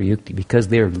Shastra Yukti, because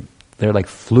they're like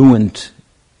fluent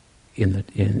in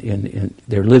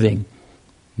their living.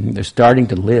 They're starting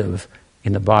to live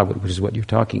in the Bhagavad, which is what you're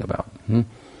talking about.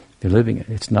 They're living it.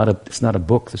 It's not a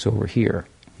book that's over here.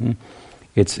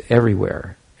 It's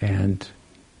everywhere, and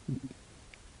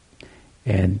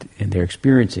they're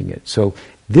experiencing it. So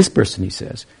this person, he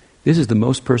says, this is the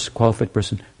most qualified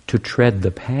person to tread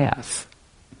the path.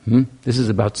 This is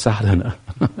about sadhana.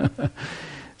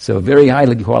 So a very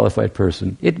highly qualified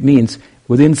person. It means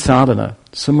within sadhana,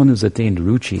 someone who's attained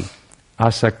ruchi,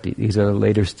 asakti. These are the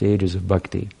later stages of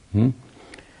bhakti.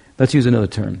 Let's use another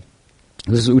term.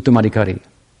 This is uttamadhikari.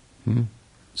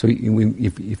 So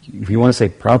if you want to say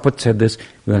Prabhupada said this,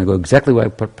 we want to go exactly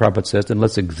what Prabhupada says, then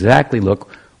let's exactly look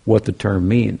what the term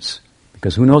means.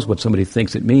 Because who knows what somebody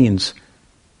thinks it means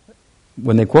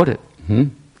when they quote it.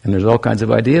 And there's all kinds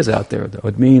of ideas out there.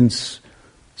 It means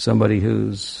somebody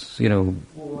who's,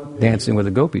 dancing with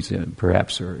the gopis,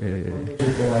 perhaps. Or what I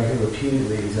hear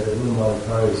repeatedly is that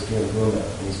Uttamadhikari is doing guna,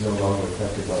 and he's no longer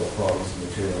affected by the problems of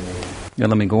material nature. Yeah,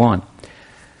 let me go on.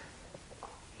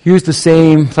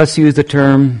 Let's use the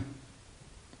term,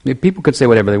 people could say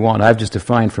whatever they want. I've just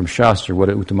defined from Shastra what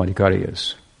Uttamadhikari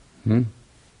is.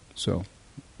 So,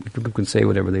 people can say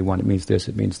whatever they want. It means this,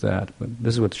 it means that. But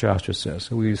this is what the Shastra says,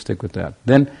 so we stick with that.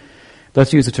 Then,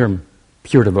 let's use the term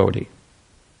pure devotee.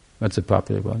 That's a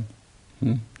popular one.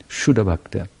 Shuddha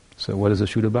Bhakta. So what is a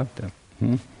Shuddha Bhakta?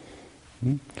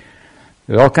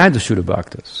 There are all kinds of Shuddha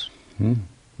Bhaktas.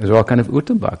 There's all kinds of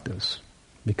Uttam Bhaktas.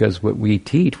 Because what we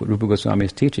teach, what Rupa Goswami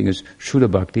is teaching, is Shuddha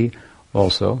Bhakti,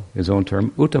 also, his own term,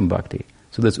 Uttam Bhakti.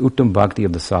 So there's Uttam Bhakti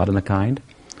of the sadhana kind,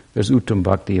 there's Uttam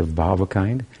Bhakti of bhava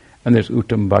kind, and there's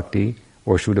Uttam Bhakti,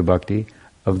 or Shuddha Bhakti,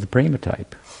 of the prema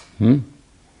type.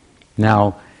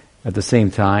 Now, at the same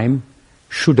time,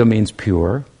 Shuddha means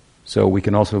pure, so we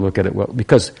can also look at it,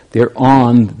 because they're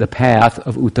on the path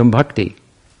of Uttam Bhakti.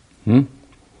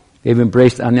 They've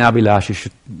embraced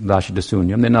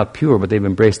Anyabhilashi-Dasunyam. They're not pure, but they've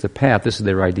embraced the path. This is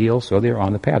their ideal, so they're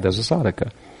on the path as a sadhaka,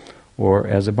 or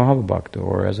as a bhava bhakta,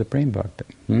 or as a prem bhakta.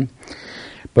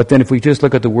 But then if we just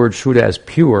look at the word Shuddha as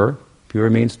pure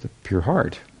means the pure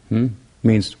heart.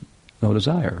 Means no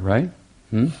desire, right?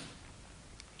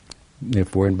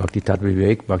 Therefore in Bhakti Tat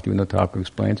Vivek, Bhaktivinoda Thakur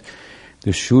explains,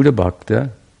 the Shuddha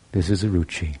Bhakta, this is a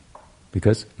ruchi.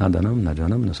 Because nadanam,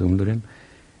 najanam, nasundarim.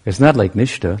 It's not like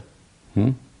Nishtha.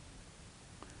 In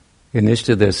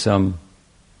Nishtha there's some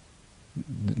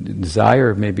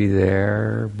desire may be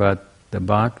there, but the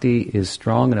bhakti is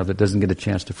strong enough that it doesn't get a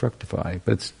chance to fructify.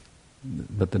 But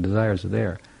the desires are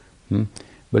there.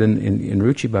 But in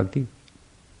Ruchi Bhakti,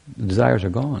 the desires are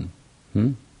gone.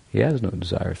 He has no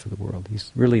desires for the world. He's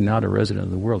really not a resident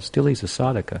of the world. Still he's a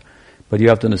sadhaka. But you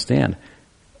have to understand,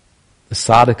 the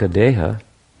sadhaka deha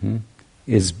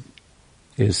is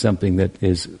something that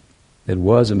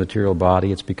was a material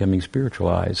body, it's becoming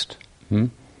spiritualized.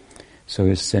 So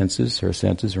her senses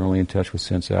are only in touch with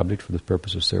sense objects for the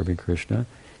purpose of serving Krishna.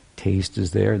 Taste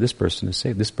is there. This person is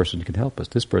saved. This person can help us.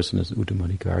 This person is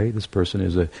Uttamadhikari. This person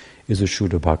is a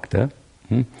Shuddha Bhakta.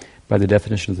 By the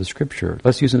definition of the scripture.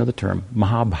 Let's use another term,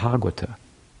 Mahabhagavata.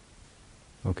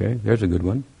 Okay, there's a good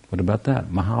one. What about that?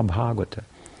 Mahabhagavata.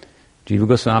 Jiva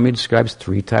Goswami describes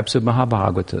 3 types of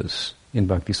Mahabhagavatas in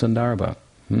Bhakti Sandarbha.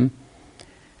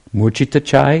 Murchita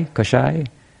Kashai,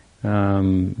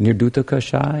 Nirduta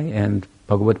Kashai, and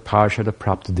Bhagavad Parshada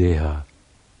Praptadeha.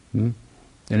 And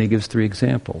he gives 3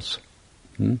 examples.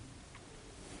 3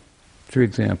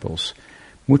 examples.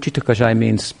 Murchita Kashai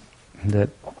means that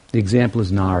the example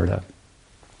is Narada.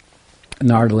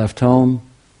 Narada left home.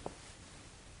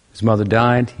 His mother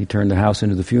died. He turned the house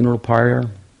into the funeral pyre,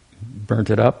 burnt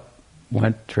it up,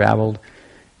 traveled.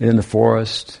 And in the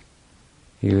forest,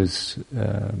 he was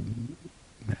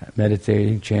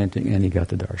meditating, chanting, and he got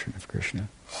the darshan of Krishna.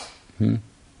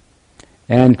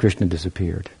 And Krishna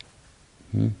disappeared.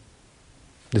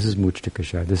 This is Murchita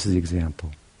Kashai. This is the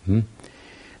example.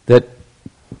 That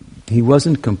he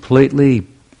wasn't completely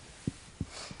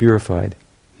purified.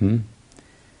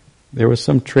 There were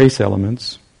some trace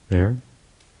elements there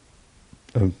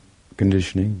of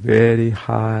conditioning, very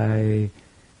high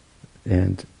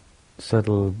and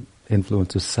subtle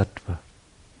influence of sattva.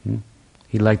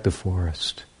 He liked the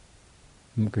forest.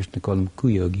 Krishna called him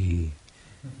kuyogi.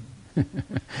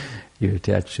 You're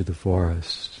attached to the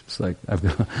forest. It's like I've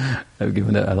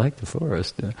given that. I like the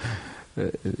forest.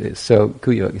 So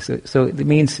kuyogi. So it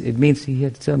means he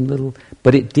had some little,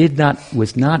 but it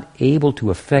was not able to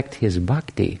affect his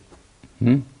bhakti.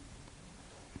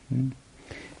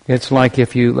 It's like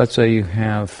if let's say you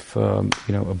have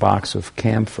a box of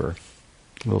camphor,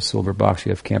 a little silver box.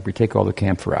 You have camphor. You take all the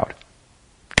camphor out,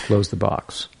 close the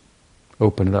box,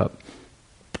 open it up.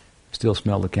 Still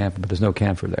smell the camphor, but there's no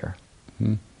camphor there.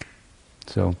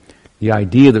 So the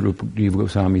idea that Rupa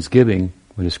Goswami is giving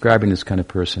when describing this kind of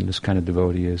person, this kind of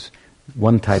devotee, is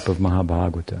one type of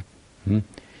Mahabhagavata.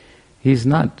 He's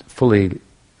not fully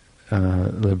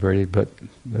liberated, but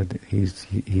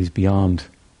he's beyond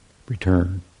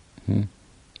return.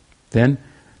 Then,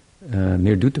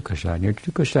 Nirduta Kashaya.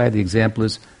 Nirduta Kashaya, the example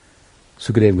is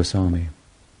Sukadeva Goswami.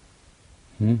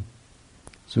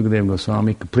 Sukadeva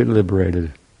Goswami, completely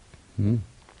liberated.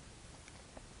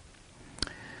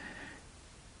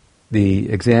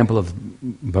 The example of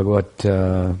Bhagavat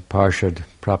Parshad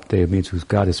Prapte means who's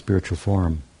got his spiritual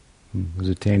form, who's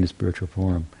attained his spiritual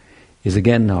form, is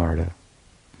again Narada,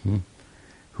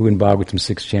 who in Bhagavatam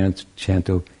 6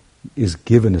 Canto is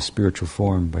given a spiritual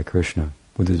form by Krishna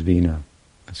with his Veena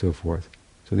and so forth.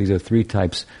 So these are 3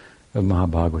 types of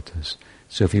Mahabhagavatas.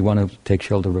 So if you want to take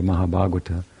shelter of a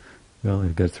Mahabhagavata, well,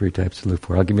 you've got 3 types to look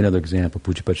for. I'll give you another example.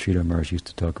 Pujapad Sridhar Maharaj used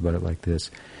to talk about it like this.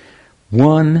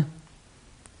 One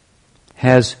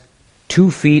has 2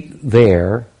 feet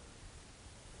there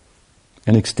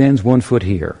and extends 1 foot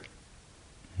here.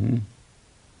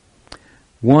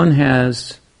 One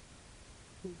has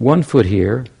 1 foot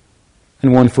here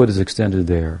and 1 foot is extended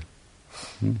there.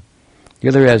 The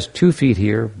other has 2 feet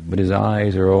here, but his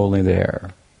eyes are only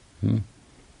there.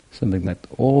 Something like that.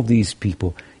 All these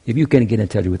people, if you can get in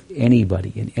touch with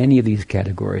anybody in any of these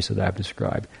categories that I've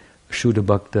described, Shuddha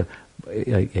Bhakta,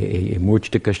 a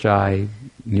Murchita Kashai,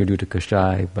 Nirduta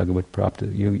Kashai, Bhagavat Prapta,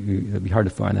 it'd be hard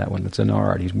to find that one. That's an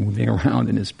art. He's moving around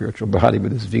in his spiritual body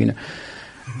with his Veena.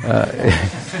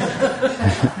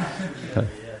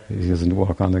 He doesn't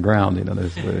walk on the ground,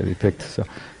 he picked.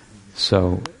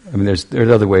 So I mean, there's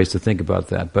other ways to think about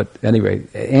that. But anyway,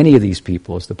 any of these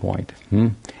people is the point.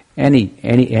 Any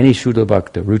Shuddha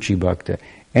Bhakta, Ruchi Bhakta,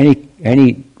 any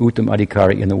Uttam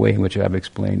Adhikari in the way in which I've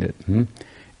explained it.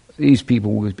 These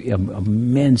people would be of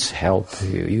immense help to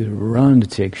you. You'd run to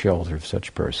take shelter of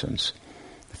such persons.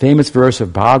 The famous verse of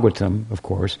Bhagavatam, of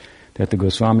course, that the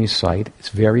Goswamis cite, is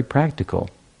very practical.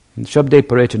 Shabde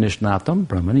parecha nishnatam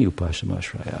brahmani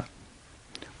upashamashraya.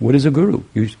 What is a guru?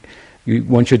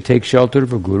 One should take shelter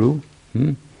of a guru.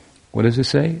 What does it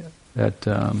say? That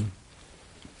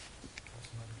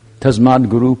tasmad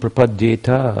guru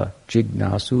prapadyeta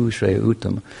jignasu shreya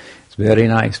uttam. It's very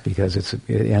nice because it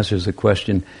answers the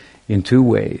question in 2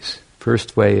 ways.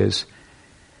 First way is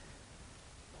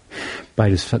by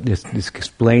this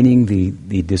explaining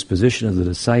the disposition of the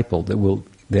disciple that will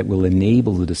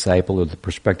enable the disciple or the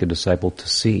prospective disciple to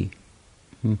see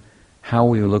how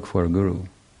will you look for a guru.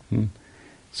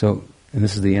 So, and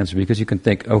this is the answer, because you can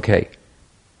think, okay,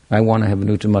 I want to have an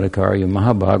Uttamadhikari, a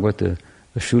Mahabhagavata,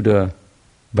 a Shuddha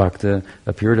Bhakta,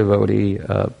 a pure devotee,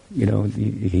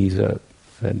 he's a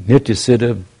Nitya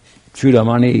Siddha,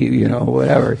 Chudamani,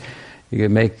 whatever. You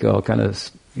can make all kind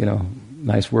of,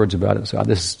 nice words about it. So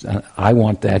I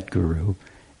want that guru,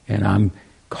 and I'm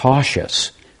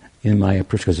cautious in my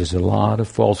approach because there's a lot of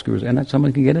false gurus, and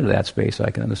someone can get into that space.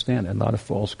 I can understand it. A lot of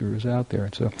false gurus out there,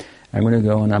 and so I'm going to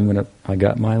go and I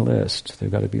got my list.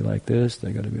 They've got to be like this.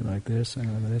 They've got to be like this.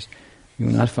 And this. You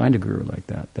will not find a guru like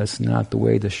that. That's not the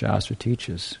way the Shastra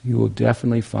teaches. You will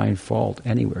definitely find fault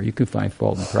anywhere. You can find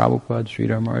fault in Prabhupada,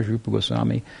 Sridhar Maharaj, Rupa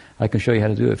Goswami. I can show you how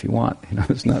to do it if you want.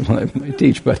 It's not what I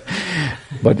teach, but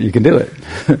you can do it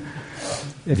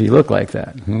if you look like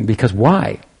that. Because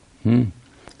why?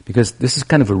 Because this is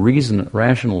kind of a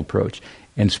rational approach,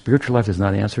 and spiritual life does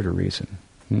not answer to reason.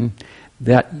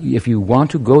 That if you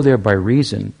want to go there by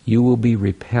reason, you will be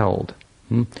repelled.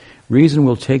 Reason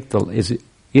will take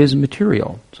is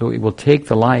material, so it will take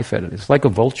the life at it. It's like a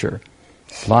vulture.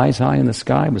 Flies high in the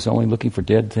sky, but it's only looking for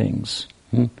dead things.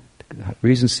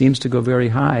 Reason seems to go very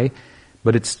high,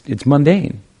 but it's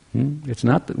mundane. It's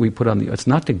not that we put on it's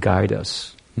not to guide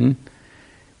us.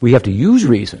 We have to use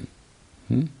reason,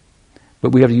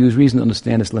 but we have to use reason to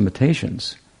understand its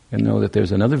limitations and know that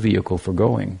there's another vehicle for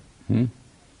going. And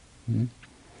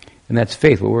that's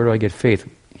faith. Well, where do I get faith?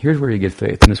 Here's where you get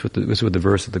faith, and this is what the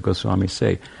verse of the Goswamis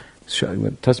say.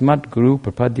 Tasmat guru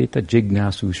prapadyeta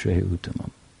jignasu shreya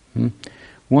uttamam.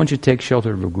 One should take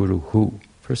shelter of a guru who.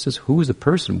 First says, who is the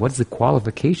person? What is the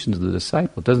qualifications of the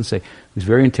disciple? It doesn't say, he's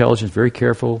very intelligent, very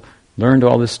careful, learned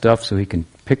all this stuff so he can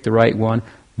pick the right one.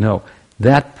 No.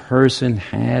 That person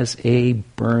has a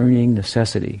burning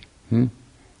necessity. Jignasu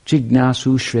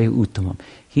shreya uttamam.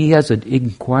 He has an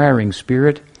inquiring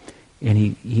spirit, and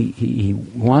he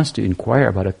wants to inquire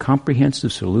about a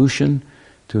comprehensive solution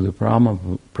to the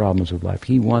problems of life.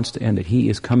 He wants to end it. He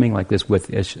is coming like this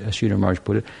with, as Sridhar Maharaj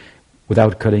put it,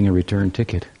 without cutting a return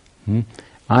ticket.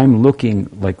 I'm looking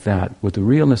like that with a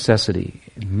real necessity.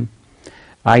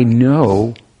 I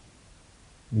know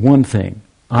one thing.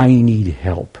 I need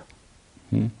help.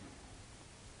 You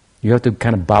have to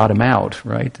kind of bottom out,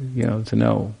 right? To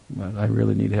know I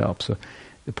really need help. So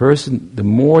the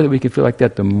more that we can feel like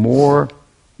that, the more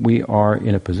we are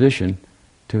in a position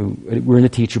we're in a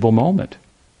teachable moment.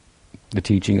 The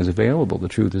teaching is available, the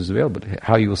truth is available.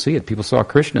 How you will see it. People saw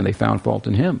Krishna and they found fault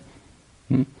in him.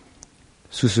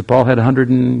 Susupal had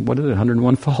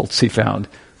 101 faults he found.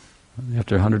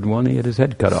 After 101, he had his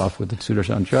head cut off with the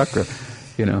Sudarshan Chakra.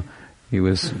 He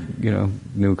was,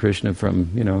 knew Krishna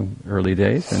from, early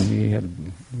days, and he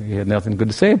had nothing good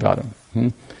to say about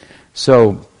him.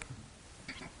 So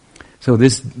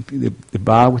this, the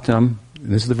Bhagavatam,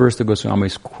 this is the verse that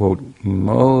Goswamis quote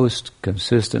most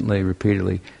consistently,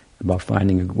 repeatedly, about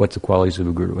finding what's the qualities of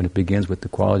a guru. And it begins with the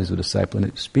qualities of a disciple, and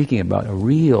it's speaking about a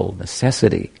real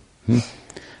necessity.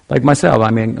 Like myself,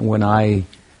 when I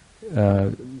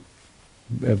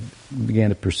began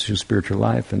to pursue spiritual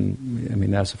life,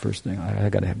 and that's the first thing. I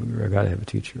got to have a guru. I got to have a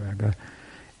teacher.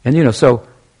 You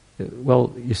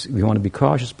want to be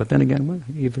cautious, but then again,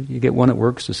 you get one that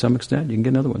works to some extent, you can get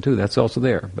another one too. That's also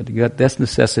there. But you got that's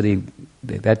necessity,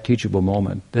 that teachable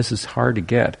moment. This is hard to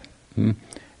get.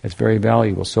 It's very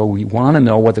valuable. So we want to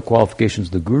know what the qualifications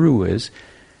of the guru is,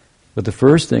 but the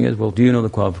first thing is, do you know the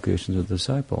qualifications of the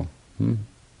disciple?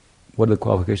 What are the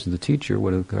qualifications of the teacher?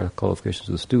 What are the qualifications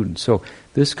of the student? So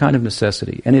this kind of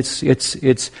necessity, and it's we've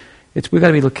got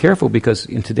to be a little careful, because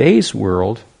in today's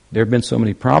world there have been so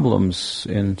many problems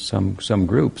in some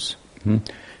groups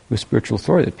with spiritual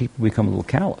authority that people become a little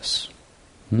callous.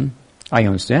 I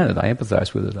understand it. I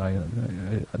empathize with it.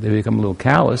 They become a little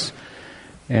callous,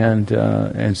 and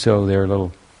so they're a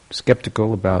little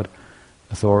skeptical about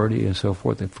authority and so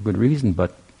forth, and for good reason.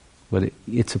 But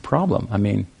it's a problem.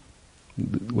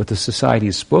 What the society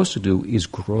is supposed to do is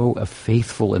grow a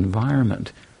faithful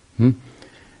environment,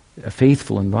 a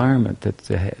faithful environment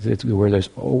that where there's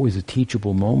always a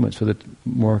teachable moment, so that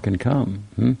more can come.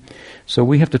 So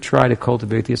we have to try to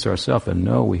cultivate this ourselves and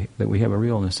know that we have a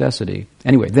real necessity.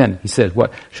 Anyway, then he says,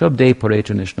 what? Shabde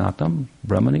parecha nishnatam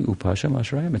brahmani upasham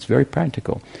ashrayam. It's very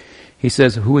practical. He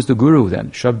says, who is the guru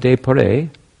then? Shabde pare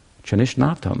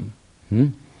chanishnatam.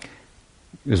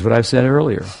 Is what I've said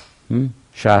earlier.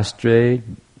 Shastre,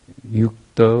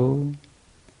 Yukto,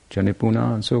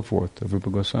 Janipuna, and so forth, of Rupa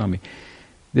Goswami.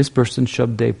 This person,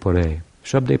 Shabde Pare.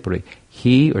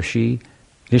 He or she,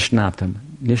 Nishnatam.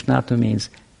 Nishnatam means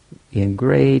in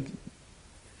great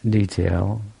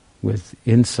detail, with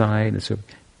insight, and so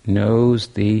knows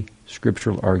the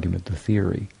scriptural argument, the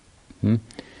theory.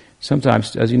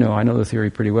 Sometimes, as you know, I know the theory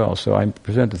pretty well, so I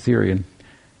present the theory, and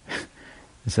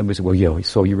somebody said,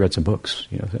 so you read some books,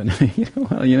 it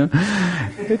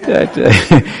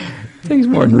takes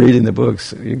more than reading the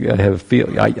books. You got to have a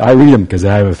feel. I read them because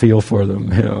I have a feel for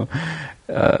them, and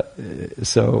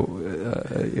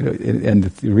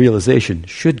the realization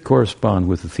should correspond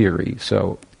with the theory.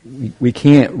 So we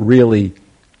can't really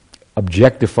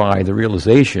objectify the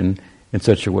realization in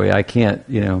such a way. You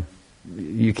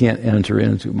can't enter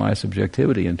into my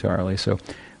subjectivity entirely. So,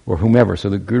 or whomever. So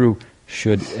the guru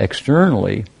should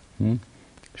externally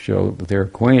show that they're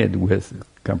acquainted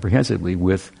comprehensively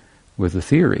with the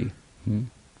theory.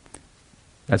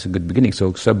 That's a good beginning.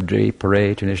 So Sabde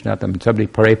Pare Chanishnatam.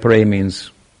 Sabde Pare means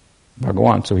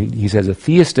Bhagawan. So he has a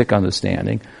theistic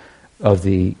understanding of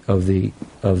the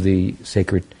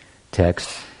sacred text,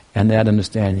 and that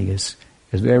understanding is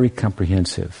very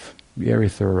comprehensive, very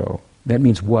thorough. That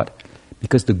means what?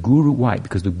 Because the guru, why?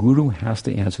 Because the guru has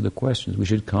to answer the questions. We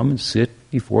should come and sit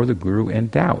before the guru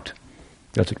and doubt.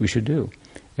 That's what we should do.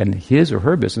 And his or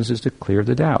her business is to clear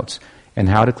the doubts. And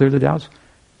how to clear the doubts?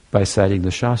 By citing the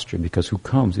Shastra, because who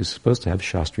comes is supposed to have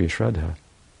Shastriya Shraddha.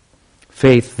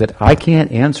 Faith that I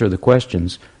can't answer the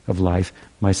questions of life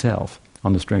myself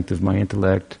on the strength of my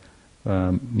intellect,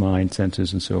 mind,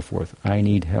 senses, and so forth. I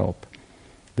need help.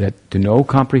 That to know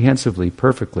comprehensively,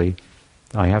 perfectly,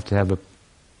 I have to have a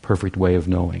perfect way of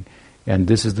knowing. And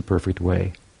this is the perfect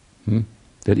way.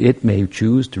 That it may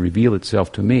choose to reveal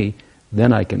itself to me,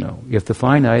 then I can know. If the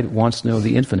finite wants to know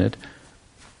the infinite,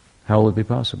 how will it be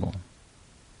possible?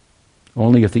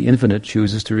 Only if the infinite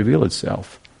chooses to reveal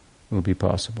itself will it be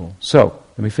possible. So,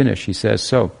 let me finish. He says,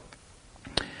 so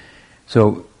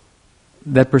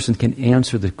that person can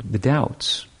answer the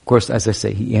doubts. Of course, as I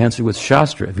say, he answered with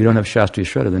Shastra. If you don't have Shastriya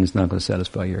Shraddha, then it's not going to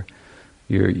satisfy your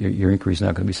inquiry is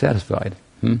not going to be satisfied.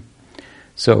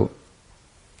 So,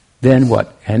 then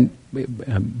what? And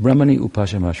Brahmani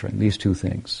Upashama Ashraya, these two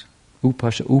things.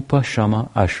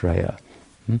 Upashama Ashraya.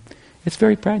 It's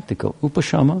very practical.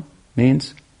 Upashama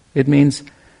means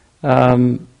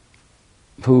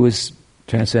who is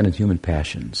transcendent human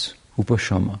passions.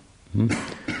 Upashama.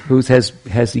 Who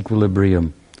has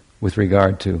equilibrium with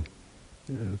regard to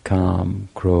Kam,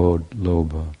 Krodh,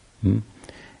 Lobha.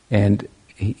 And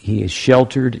he is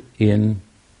sheltered in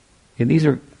these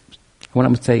are, what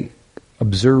I'm going to say,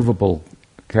 observable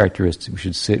characteristics. We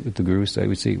should sit with the Guru, so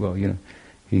we see, well,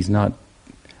 he's not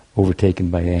overtaken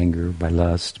by anger, by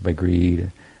lust, by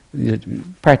greed,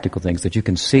 practical things that you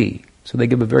can see. So they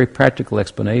give a very practical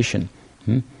explanation.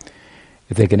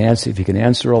 If he can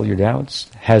answer all your doubts,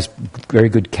 has very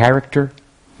good character,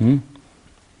 and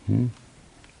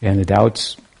the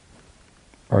doubts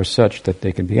are such that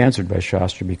they can be answered by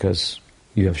Shastra because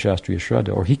you have Shastriya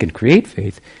Shraddha, or he can create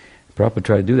faith. Prabhupada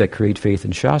tried to do that, create faith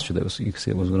in Shastra. That was, you can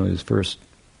see, it was one of his first.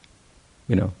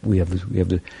 We have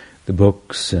the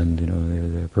books, and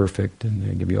they're perfect, and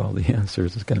they give you all the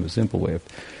answers. It's kind of a simple way of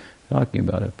talking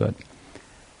about it,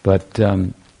 but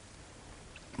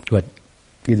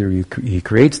either he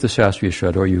creates the Shastriya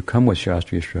Shraddha, or you come with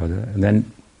Shastriya Shraddha, and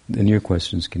then your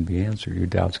questions can be answered, your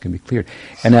doubts can be cleared.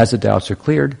 And as the doubts are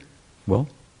cleared, well,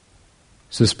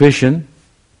 suspicion,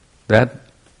 that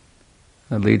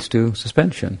leads to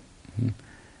suspension.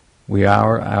 We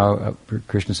are,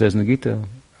 Krishna says in the Gita,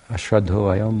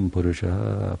 ashraddho ayam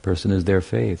purusha, a person is their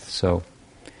faith. So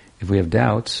if we have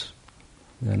doubts,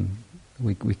 then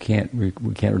we can't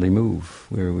really move.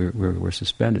 We're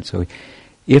suspended. So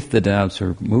if the doubts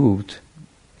are moved,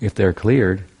 if they're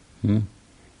cleared, then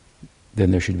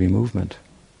there should be movement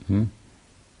in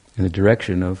the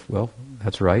direction of, well,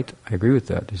 that's right, I agree with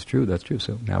that, it's true, that's true.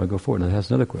 So now we go forward. Now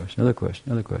that's another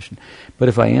question. But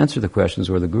if I answer the questions,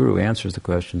 or the Guru answers the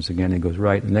questions again, he goes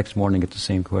right, the next morning it's the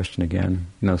same question again,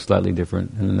 slightly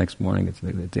different, and the next morning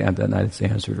that night it's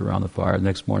answered around the fire. The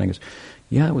next morning it's,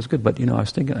 yeah, it was good, but I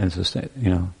was thinking, and it's the same,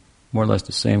 more or less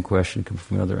the same question comes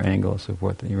from another angle and so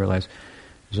forth, and you realize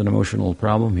there's an emotional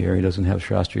problem here. He doesn't have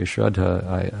Shastriya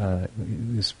Shraddha.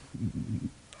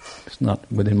 It's not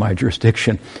within my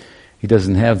jurisdiction. He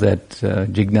doesn't have that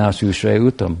Jignasu Shreya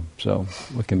Uttam. So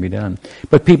what can be done?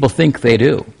 But people think they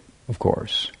do, of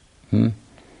course. I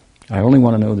only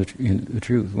want to know the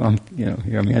truth. Well,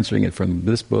 here I'm answering it from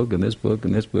this book and this book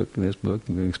and this book and this book,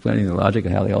 and explaining the logic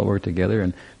and how they all work together.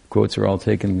 And quotes are all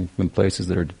taken from places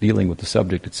that are dealing with the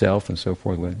subject itself and so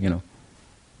forth.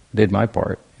 Did my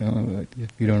part.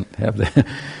 If you don't have that,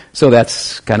 so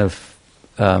that's kind of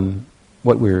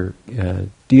what we're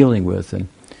dealing with,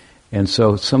 and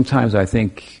so sometimes I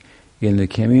think in the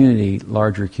community,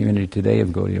 larger community today of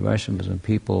Gaudiya Vaishnavism,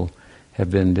 people have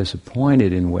been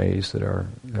disappointed in ways that are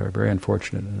very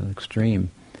unfortunate and extreme,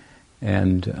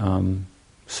 and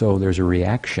so there's a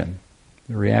reaction.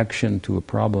 The reaction to a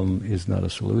problem is not a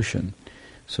solution.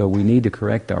 So we need to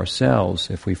correct ourselves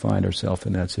if we find ourselves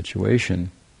in that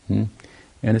situation.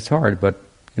 And it's hard, but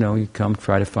you come,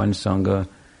 try to find Sangha,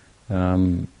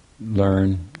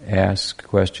 learn, ask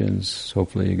questions.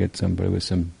 Hopefully you get somebody with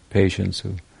some patience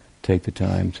who take the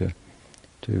time to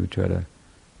try to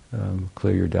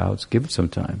clear your doubts. Give it some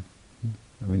time.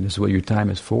 This is what your time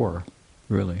is for,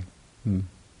 really.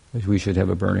 We should have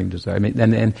a burning desire.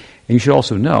 And you should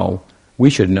also know, we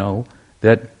should know,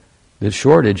 that the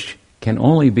shortage can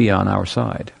only be on our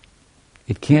side.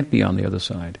 It can't be on the other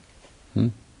side.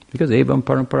 Because evam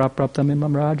parampara praptam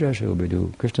imam raja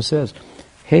shobhidu. Krishna says,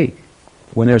 hey,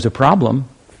 when there's a problem,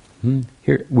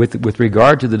 here with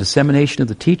regard to the dissemination of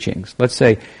the teachings, let's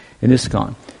say in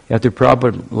ISKCON, after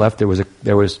Prabhupada left,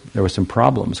 there was some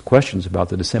problems, questions about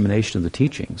the dissemination of the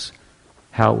teachings,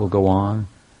 how it will go on,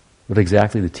 what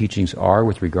exactly the teachings are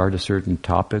with regard to certain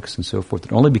topics and so forth.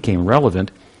 It only became relevant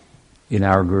in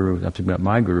our Guru, I'm talking about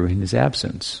my Guru, in his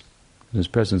absence. In his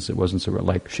presence, it wasn't so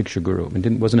like Shiksha Guru.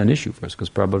 It wasn't an issue for us because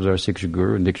Prabhupada was our Shiksha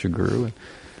Guru and Diksha Guru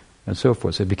and so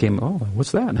forth. So it became,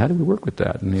 what's that? And how do we work with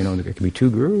that? And there can be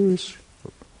two gurus.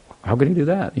 How can he do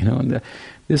that? And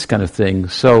this kind of thing.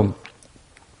 So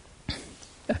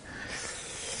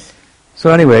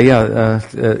anyway,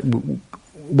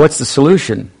 what's the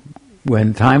solution?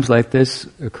 When times like this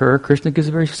occur, Krishna gives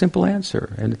a very simple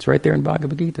answer, and it's right there in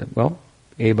Bhagavad Gita. Well,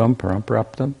 evam param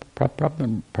praptam,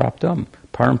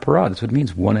 parampara, that's what it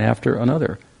means, one after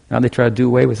another. Now they try to do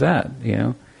away with that,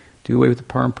 do away with the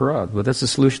parampara. Well, that's the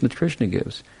solution that Krishna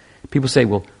gives. People say,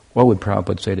 well, what would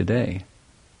Prabhupada say today?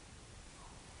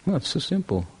 Well, it's so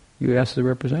simple. You ask the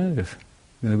representative.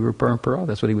 We were parampara,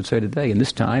 that's what he would say today. In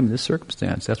this time, in this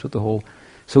circumstance, that's what the whole...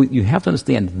 So you have to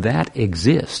understand that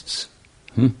exists.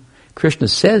 Krishna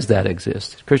says that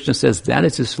exists. Krishna says that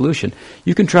is his solution.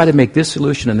 You can try to make this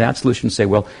solution and that solution and say,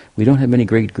 well, we don't have many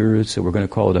great gurus, so we're going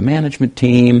to call it a management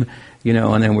team,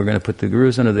 and then we're going to put the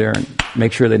gurus under there and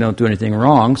make sure they don't do anything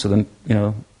wrong, so then,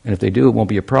 and if they do, it won't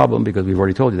be a problem because we've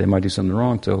already told you they might do something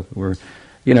wrong, so we're,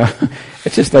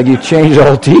 it's just like you change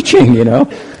all teaching,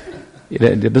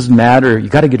 it doesn't matter. You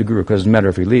got to get a guru because it doesn't matter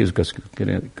if he leaves because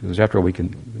after all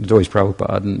there's always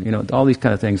Prabhupada and all these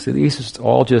kind of things. These is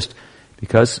all just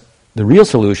because the real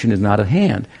solution is not at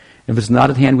hand. If it's not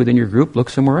at hand within your group, look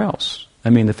somewhere else. I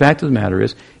mean, the fact of the matter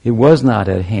is, it was not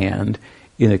at hand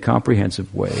in a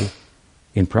comprehensive way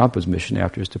in Prabhupada's mission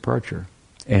after his departure.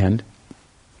 And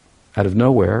out of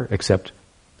nowhere, except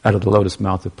out of the lotus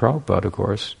mouth of Prabhupada, of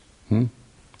course,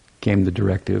 came the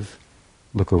directive,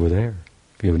 look over there.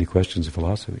 If you have any questions of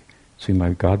philosophy, see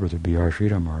my godbrother B.R.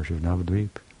 Sridhar Maharaj of Navadvip.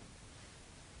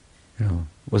 It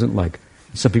wasn't like,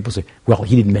 some people say, well,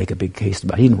 he didn't make a big case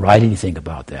about it. He didn't write anything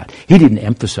about that. He didn't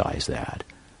emphasize that.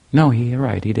 No, you're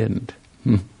right, he didn't.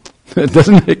 It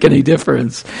doesn't make any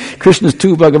difference. Krishna's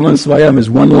Tu Bhagavan Swayam is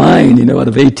one line, out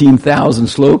of 18,000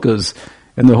 slokas,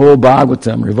 and the whole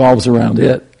Bhagavatam revolves around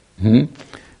it.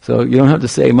 So you don't have to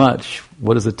say much.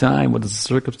 What is the time? What is the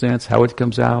circumstance? How it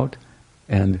comes out?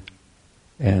 And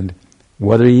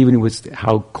whether he even was,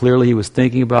 how clearly he was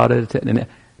thinking about it.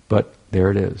 But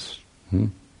there it is.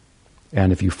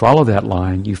 And if you follow that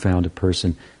line, you found a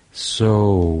person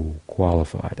so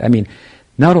qualified. I mean,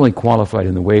 not only qualified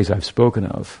in the ways I've spoken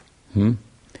of,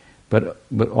 but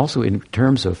also in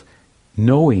terms of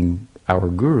knowing our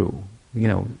guru,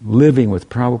 living with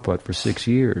Prabhupada for 6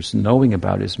 years, knowing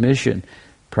about his mission,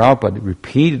 Prabhupada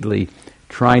repeatedly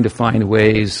trying to find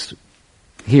ways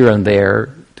here and there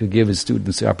to give his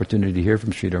students the opportunity to hear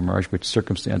from Sridhar Maharaj, which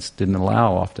circumstance didn't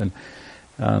allow often.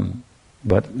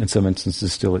 But in some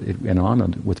instances still it went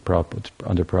on with Prabhupada,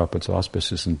 under Prabhupada's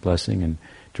auspices and blessing and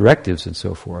directives and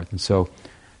so forth. And so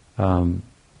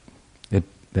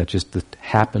that just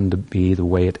happened to be the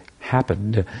way it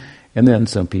happened. And then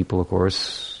some people, of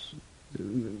course,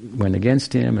 went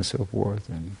against him and so forth.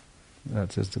 And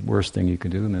that's just the worst thing you can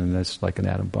do. And then that's like an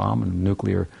atom bomb and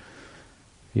nuclear,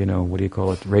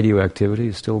 radioactivity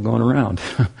is still going around.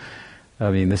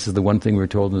 I mean, this is the one thing we're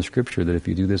told in the scripture, that if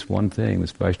you do this one thing,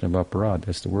 this Vaishnava aparad,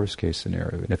 that's the worst case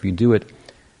scenario. And if you do it,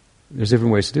 there's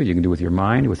different ways to do it. You can do it with your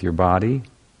mind, with your body,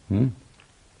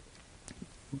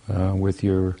 with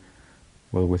your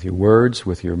words,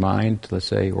 with your mind, let's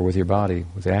say, or with your body,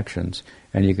 with actions.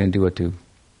 And you can do it to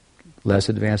less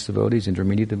advanced devotees,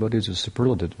 intermediate devotees, or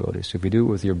superlative devotees. So if you do it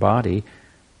with your body,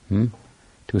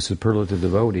 to a superlative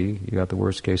devotee, you got the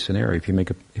worst case scenario. If you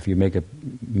make a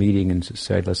meeting and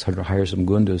say, let's hire some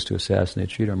gundas to assassinate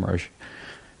Sridhar Maharaj,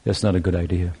 that's not a good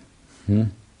idea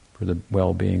for the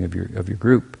well-being of your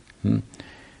group.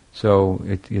 So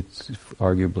it's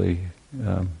arguably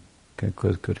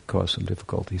could cause some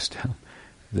difficulties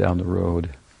down the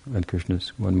road. When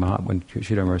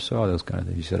Sridhar Maharaj saw those kind of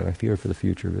things, he said, I fear for the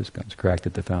future of ISKCON. It's cracked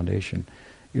at the foundation.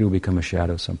 It will become a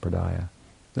shadow sampradaya.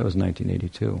 That was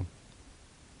 1982.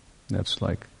 That's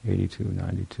like 82,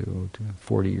 92,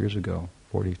 40 years ago,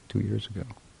 42 years ago,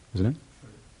 isn't it?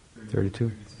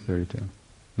 32? 32.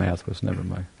 Math was never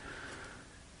my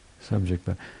subject,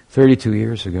 but 32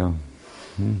 years ago.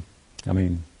 I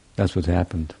mean, that's what's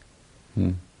happened.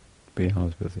 To be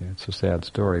honest with you. It's a sad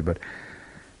story, but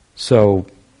so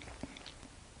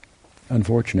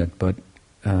unfortunate, but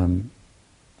my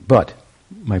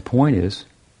point is,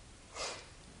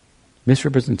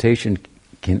 misrepresentation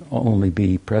can only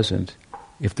be present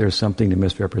if there's something to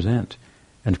misrepresent.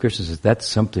 And Krishna says that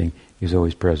something is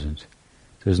always present.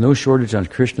 There's no shortage on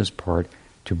Krishna's part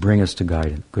to bring us to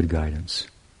good guidance.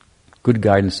 Good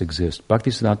guidance exists.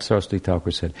 Bhaktisiddhanta Saraswati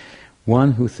Thakur said,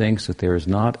 one who thinks that there is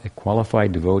not a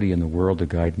qualified devotee in the world to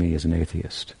guide me is an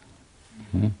atheist.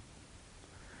 And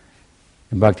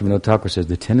Bhaktivinoda Thakur says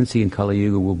the tendency in Kali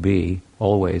Yuga will be,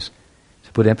 always,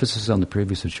 to put emphasis on the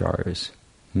previous acharyas,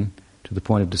 to the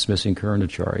point of dismissing current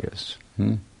acharyas.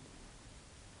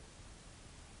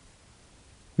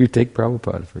 You take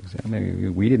Prabhupada, for example. I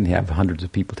mean, we didn't have hundreds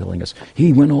of people telling us,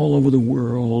 he went all over the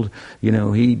world,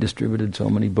 he distributed so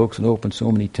many books and opened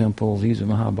so many temples, he's a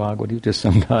Mahabhagavad, he's just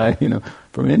some guy,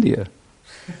 from India.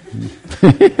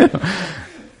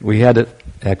 We had to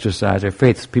exercise our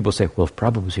faith. People say, well, if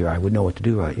Prabhupada was here, I would know what to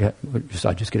do.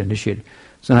 I'd just get initiated.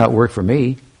 That's not how it worked for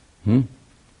me. I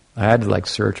had to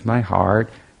search my heart,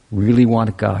 really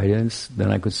want guidance,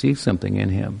 then I could see something in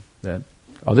him that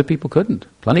other people couldn't.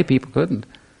 Plenty of people couldn't.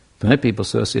 Plenty of people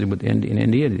associated with in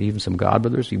India, even some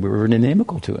godbrothers, were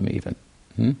inimical to him even.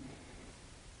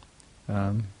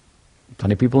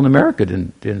 Plenty of people in America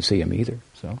didn't see him either.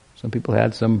 So some people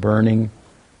had some burning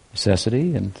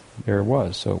necessity, and there it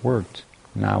was. So it worked.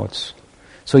 Now it's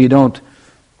so you don't.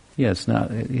 Yeah, it's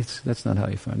not. That's not how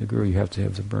you find the guru. You have to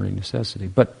have the burning necessity.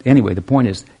 But anyway, the point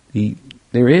is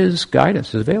there is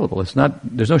guidance is available. It's not.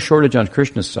 There's no shortage on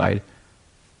Krishna's side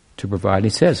to provide.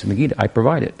 He says in the Gita, I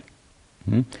provide it.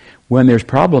 When there's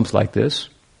problems like this,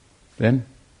 then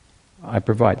I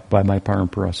provide by my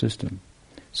parampara system.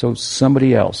 So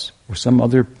somebody else, or some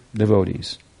other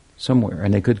devotees, somewhere,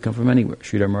 and they could come from anywhere.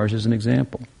 Sridhar Maharaj is an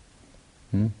example.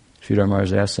 Sridhar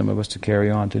Maharaj asked some of us to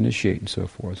carry on to initiate and so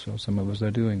forth, so some of us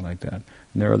are doing like that.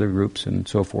 And there are other groups and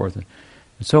so forth and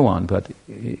so on, but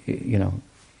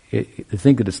to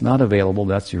think that it's not available,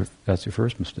 that's your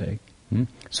first mistake.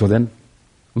 So then,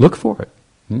 look for it.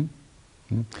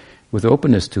 With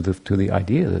openness to the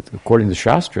idea that according to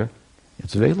Shastra,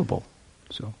 it's available.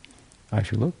 So I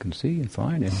should look and see and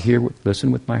find and hear,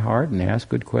 listen with my heart and ask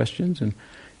good questions and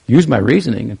use my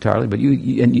reasoning entirely, but you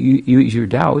use your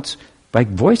doubts by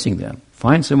voicing them.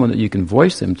 Find someone that you can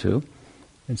voice them to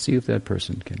and see if that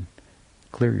person can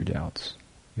clear your doubts.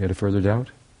 You had a further doubt?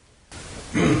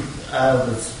 I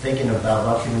was thinking about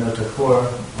Bhaktivinoda Thakur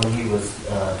when he was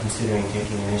considering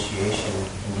taking initiation,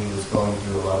 and he was going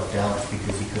through a lot of doubts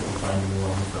because he couldn't find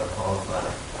anyone who got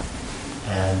qualified.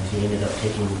 And he ended up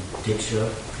taking Diksha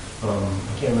from,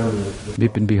 I can't remember the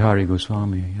Bipin Bihari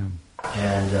Goswami, yeah.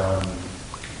 And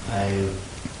I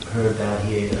heard that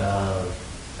he,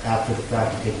 after the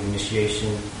fact of taking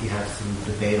initiation, he had some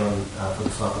debate on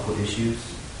philosophical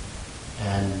issues.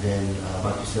 And then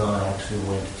Bhaktisiddhanta actually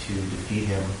went to defeat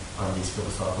him on these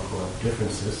philosophical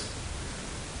differences.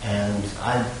 And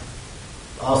I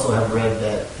also have read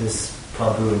that this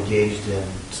Prabhu engaged in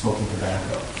smoking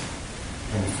tobacco.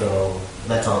 And so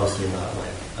that's obviously not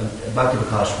like... Bhakti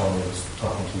Prakash Swami was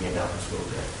talking to me about this a little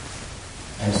bit.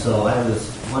 And so I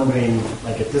was wondering,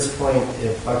 like at this point,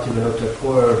 if Bhaktivinoda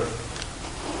Thakur,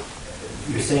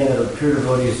 you're saying that a pure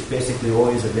devotee is basically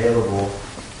always available,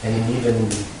 and then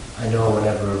even... I know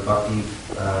whenever Bhakti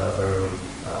or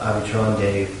Avicharan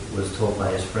Dev was told by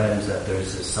his friends that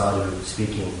there's a sadhu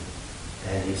speaking,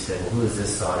 and he said, well, who is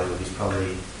this sadhu? He's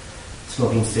probably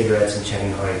smoking cigarettes and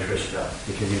chanting Hare Krishna,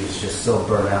 because he was just so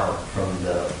burnt out from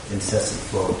the incessant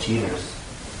flow of cheaters,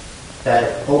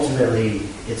 that ultimately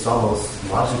it's almost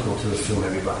logical to assume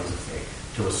everybody's a fake,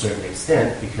 to a certain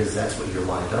extent, because that's what you're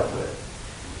lined up with.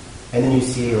 And then you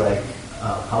see like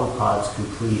Prabhupada's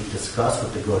complete disgust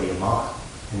with the Gaudiya Math.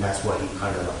 And that's why he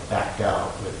kind of backed out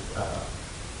with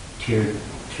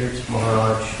Tirth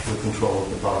Maharaj, who controlled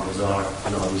the Bhagavad Bazaar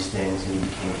and all these things, and he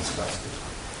became disgusted.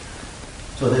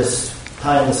 So this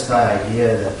pie in the sky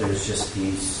idea that there's just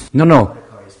these... No,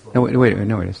 wait,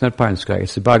 it's not pie in the sky,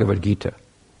 it's the Bhagavad Gita.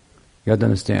 You have to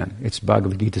understand, it's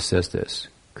Bhagavad Gita says this.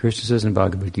 Krishna says in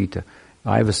Bhagavad Gita,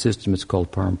 I have a system, it's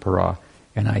called Parampara,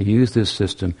 and I use this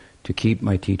system to keep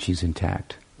my teachings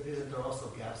intact.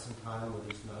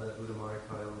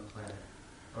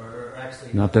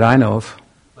 Not that I know of.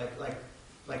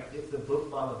 Like if the book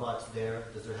Bhagavat's there,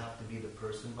 does there have to be the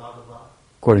person Bhagavat?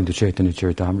 According to Chaitanya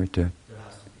Charitamrita. There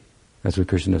has to be. That's what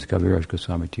Krishnadas Kaviraj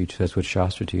Goswami teaches. That's what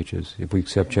Shastra teaches. If we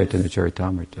accept Chaitanya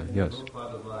Charitamrita, yes. The book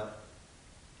Bhagavat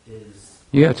is...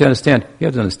 You have to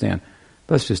understand.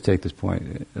 Let's just take this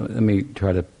point. Let me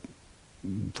try to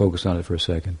focus on it for a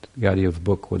second. The idea of a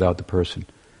book without the person.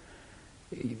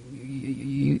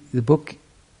 The book,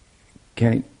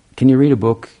 can you read a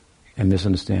book and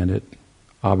misunderstand it?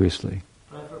 Obviously.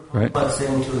 Right? Prabhupada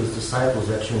saying to his disciples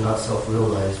that you're not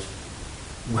self-realized,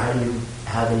 why do you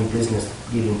have any business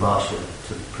giving Bhashya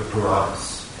to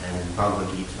Puranas and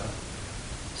Bhagavad Gita?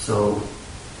 So,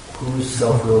 who's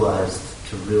self-realized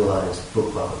to realize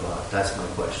book Bhagavat? That's my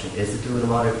question. Is it the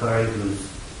Madhukari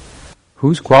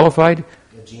who's qualified?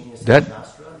 A genius in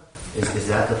Shastra? Is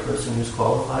that the person who's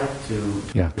qualified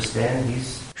to understand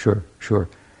these? Sure. The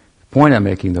point I'm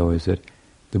making, though, is that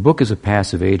the book is a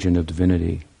passive agent of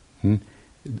divinity.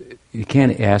 It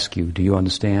can't ask you, do you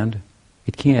understand?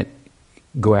 It can't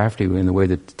go after you in the way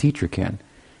that the teacher can.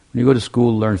 When you go to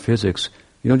school to learn physics,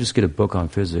 you don't just get a book on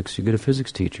physics, you get a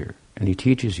physics teacher, and he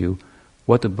teaches you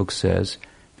what the book says,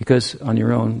 because on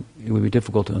your own it would be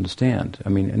difficult to understand. I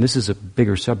mean, and this is a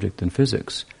bigger subject than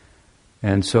physics.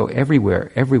 And so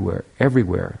everywhere,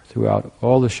 throughout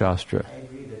all the Shastra... I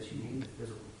agree that you need the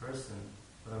physical person,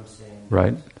 but I'm saying...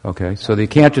 Right, okay. So they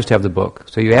can't just have the book.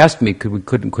 So you asked me,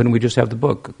 couldn't we just have the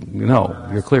book? No,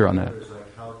 you're clear on that.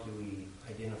 Like, how do we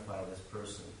identify this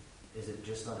person? Is it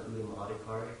just not Udama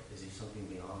Adhikari? Is he something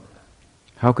beyond that?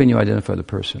 How can you identify the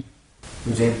person?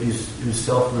 Who's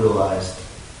self-realized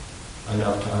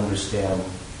enough to understand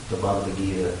the Bhagavad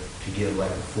Gita to give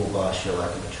like a full bhashya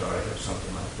like an acharya or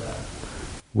something like that?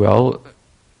 Well,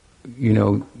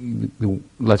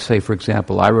 let's say, for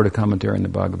example, I wrote a commentary on the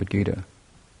Bhagavad Gita.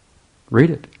 Read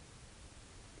it.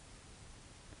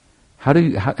 How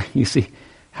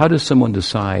does someone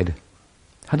decide?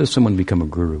 How does someone become a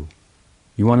guru?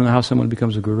 You want to know how someone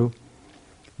becomes a guru?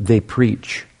 They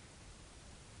preach,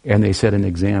 and they set an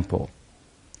example,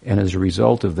 And as a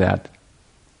result of that,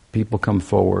 people come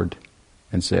forward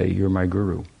and say, "You're my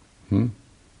guru."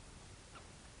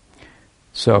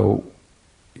 So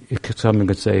someone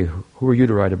could say, "Who are you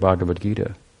to write a Bhagavad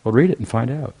Gita?" Well, read it and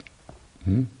find out.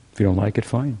 If you don't like it,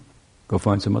 fine. Go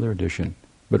find some other edition.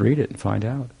 But read it and find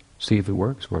out. See if it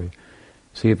works for you.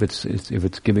 See if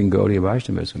it's giving Gaudiya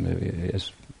Vaishnavism.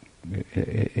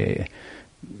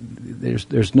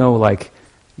 There's no like,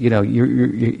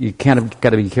 you kind of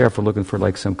got to be careful looking for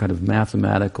like some kind of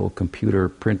mathematical computer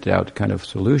printout kind of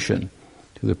solution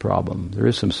to the problem. There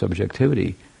is some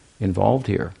subjectivity involved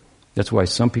here. That's why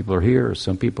some people are here,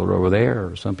 some people are over there,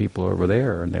 or some people are over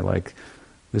there, and they like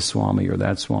this Swami or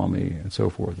that Swami, and so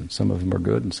forth. And some of them are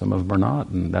good, and some of them are not,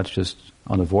 and that's just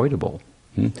unavoidable.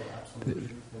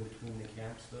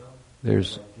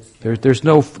 There's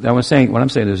no. What I'm saying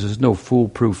is there's no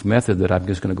foolproof method that I'm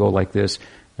just going to go like this,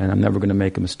 and I'm never going to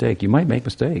make a mistake. You might make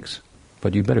mistakes,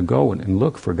 but you better go and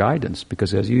look for guidance,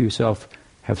 because as you yourself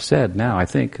have said now, I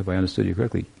think, if I understood you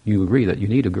correctly, you agree that you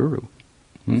need a guru.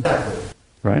 Exactly.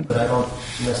 Right? But I don't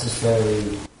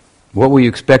necessarily... What will you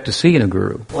expect to see in a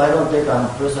guru? Well, I don't think I'm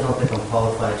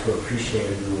qualified to appreciate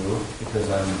a guru, because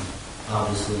I'm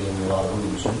obviously in a lot of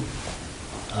illusion.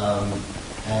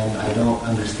 And I don't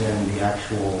understand the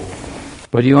actual...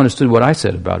 But you understood what I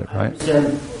said about it, right? I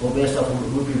understand, well, based off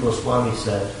of what Rupa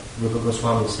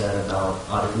Goswami said about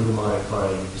Adhiguru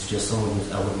Madhikari is just someone who's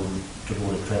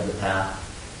eligible to tread the path.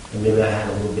 And maybe I had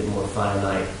a little bit more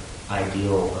finite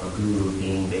ideal of a guru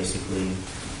being basically...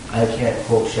 I can't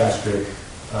quote Shastric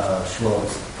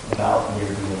shlokas about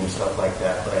Nirguru and stuff like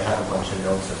that, but I have a bunch of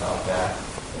notes about that.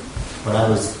 But I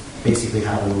was basically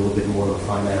having a little bit more of a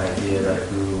finite idea that a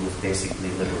guru was basically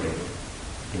liberated,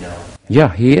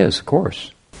 Yeah, he is, of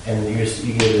course. And you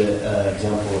give an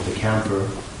example of the camper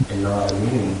in Narada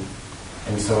Muni,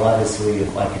 and so obviously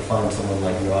if I could find someone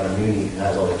like Narada Muni who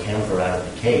has all the camper out of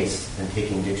the case, then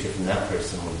taking diksha from that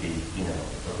person would be, a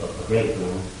great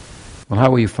boon. Well, how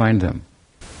will you find them?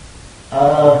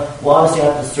 Well, obviously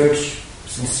I have to search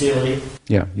sincerely.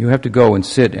 Yeah, you have to go and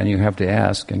sit, and you have to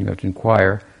ask, and you have to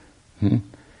inquire,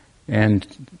 and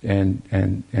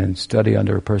study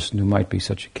under a person who might be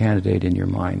such a candidate in your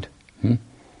mind.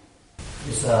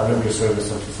 Just render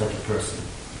service unto such a person.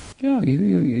 Yeah,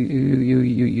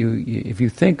 if you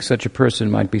think such a person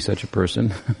might be such a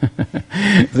person,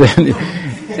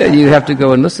 then you have to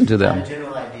go and listen to them. A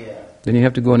general idea. Then you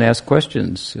have to go and ask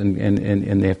questions, and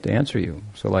they have to answer you.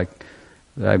 So like,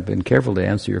 I've been careful to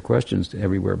answer your questions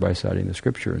everywhere by citing the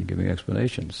scripture and giving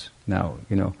explanations. Now,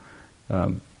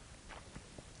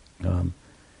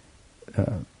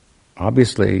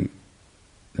 obviously,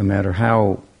 no matter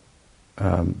how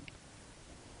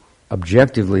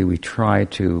objectively we try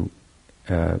to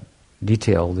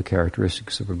detail the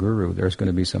characteristics of a guru, there's going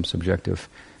to be some subjective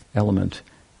element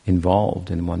involved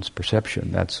in one's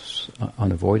perception. That's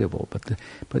unavoidable. But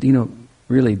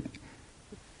really,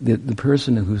 the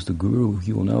person who's the guru,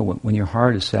 you will know when your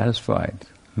heart is satisfied.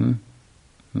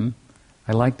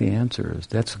 I like the answers.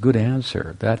 That's a good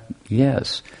answer. That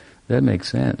makes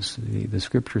sense. The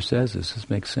scripture says this. This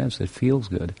makes sense. It feels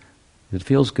good. If it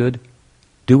feels good,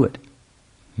 do it.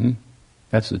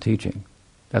 That's the teaching.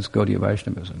 That's Gaudiya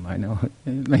Vaishnavism. I know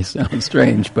it may sound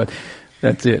strange, but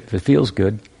that's it. If it feels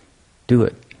good, do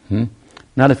it.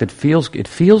 Not if it feels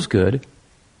good.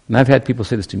 And I've had people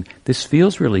say this to me, this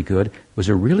feels really good, it was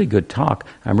a really good talk,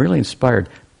 I'm really inspired,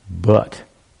 but...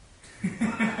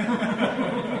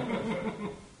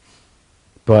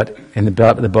 and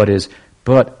the but is,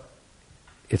 but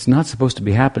it's not supposed to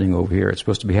be happening over here, it's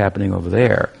supposed to be happening over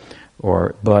there.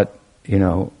 Or, but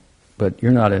you're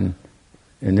not in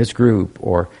this group,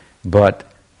 or,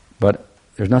 but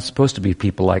there's not supposed to be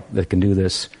people that can do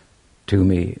this to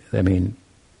me. I mean,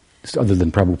 other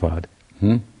than Prabhupada.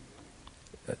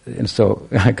 And so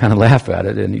I kind of laugh at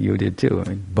it, and you did too.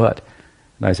 And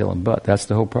I tell them, but that's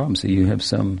the whole problem. So you have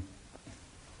some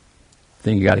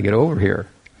thing you got to get over here.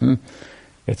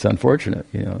 It's unfortunate,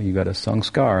 you got a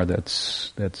sanskar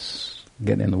that's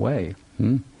getting in the way.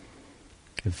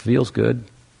 If it feels good,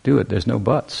 do it. There's no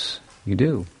buts. You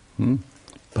do.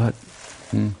 But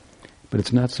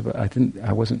it's not. So, but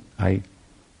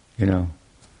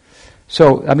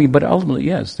ultimately,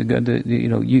 yes,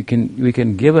 we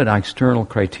can give an external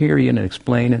criterion and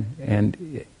explain it,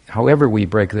 and however we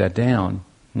break that down,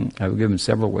 I've given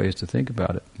several ways to think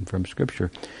about it from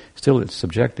Scripture. Still, it's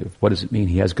subjective. What does it mean?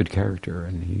 He has good character,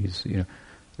 and he's, you're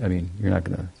not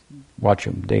going to watch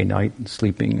him day, night, and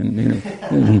sleeping,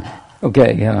 and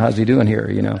okay, how's he doing here?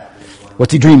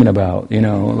 What's he dreaming about?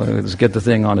 Let's get the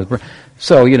thing on his brain.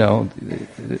 So,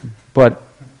 but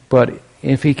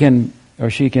if he can or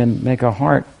she can make a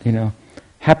heart,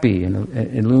 happy and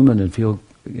illumined and feel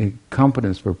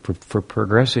confidence for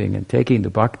progressing and taking the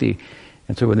bhakti.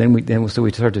 And so so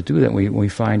we start to do that. And we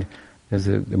find there's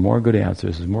the more good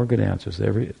answers,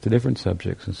 to different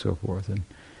subjects and so forth. And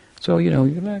so you're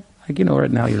like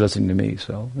right now you're listening to me.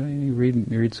 So you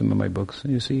read some of my books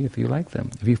and you see if you like them.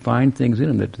 If you find things in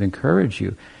them that encourage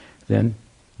you, then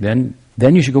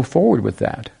you should go forward with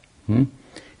that.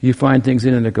 You find things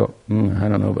in them that go, I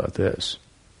don't know about this.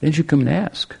 Then you should come and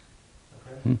ask.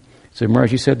 So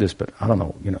Maharaj, you said this, but I don't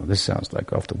know, this sounds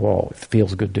like off the wall. If it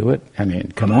feels good, do it. I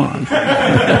mean, come on.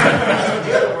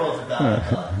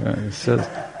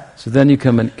 So then you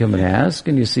come and ask,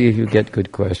 and you see if you get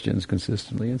good questions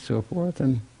consistently and so forth,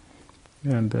 and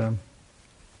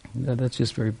that's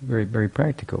just very, very, very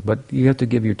practical. But you have to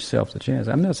give yourself the chance.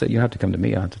 I'm not saying you have to come to me,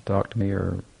 you have to talk to me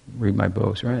or read my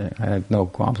books or anything. I have no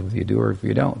qualms with you do or if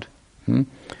you don't.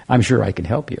 I'm sure I can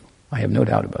help you. I have no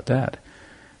doubt about that.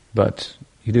 But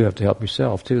you do have to help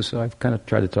yourself too. So I've kind of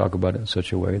tried to talk about it in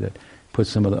such a way that puts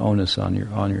some of the onus on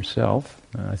yourself.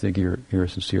 I think you're a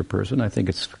sincere person. I think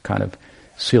it's kind of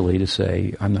silly to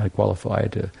say I'm not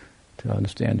qualified to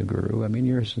understand the Guru. I mean,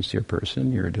 you're a sincere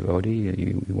person. You're a devotee.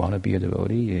 You want to be a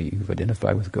devotee. You've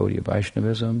identified with Gaudiya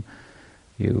Vaishnavism.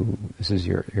 This is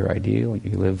your ideal.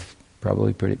 You live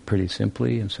probably pretty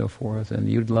simply and so forth. And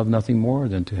you'd love nothing more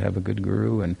than to have a good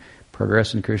Guru and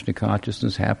progress in Krishna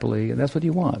consciousness happily. And that's what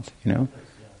you want,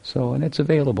 So, and it's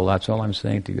available. That's all I'm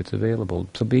saying to you. It's available.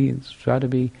 So try to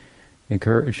be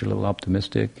encouraged, a little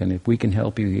optimistic. And if we can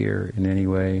help you here in any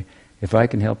way, if I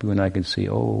can help you and I can see,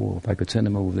 if I could send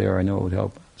him over there, I know it would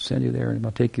help. I'll send you there and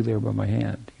I'll take you there by my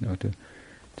hand, to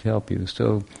help you.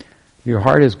 So your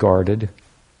heart is guarded.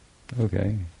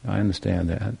 Okay, I understand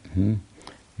that.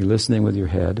 You're listening with your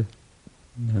head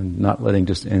and not letting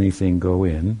just anything go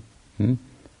in.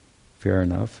 Fair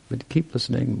enough. But keep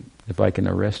listening. If I can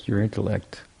arrest your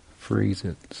intellect, freeze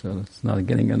it so it's not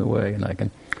getting in the way, and I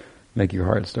can make your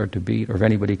heart start to beat, or if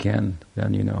anybody can,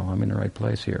 then I'm in the right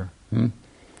place here.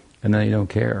 And then you don't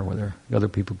care whether other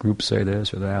groups say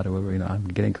this or that, or whatever. I'm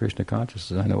getting Krishna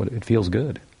consciousness. I know it feels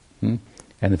good. And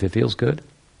if it feels good,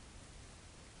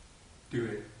 do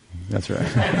it. That's right.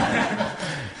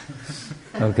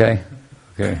 Okay,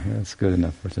 that's good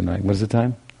enough for tonight. What is the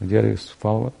time? Do you have to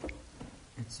follow up?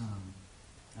 It's I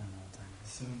don't know what time.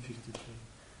 7:52.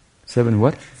 7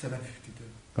 what? 7:52.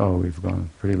 Oh, we've gone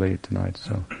pretty late tonight,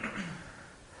 so.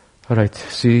 All right.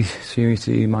 Sri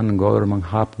Mangaur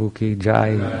Mahaprabhu ki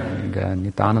jai,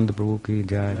 Nityananda Prabhu ki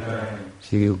jai,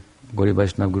 Sri Gaudiya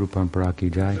Vaishnava Guru Parampara ki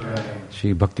jai,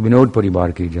 Sri Bhakti Vinod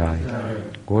Parivar ki jai,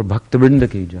 Gaur Bhakta Vrinda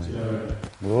ki jai,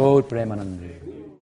 Gaur Premanande.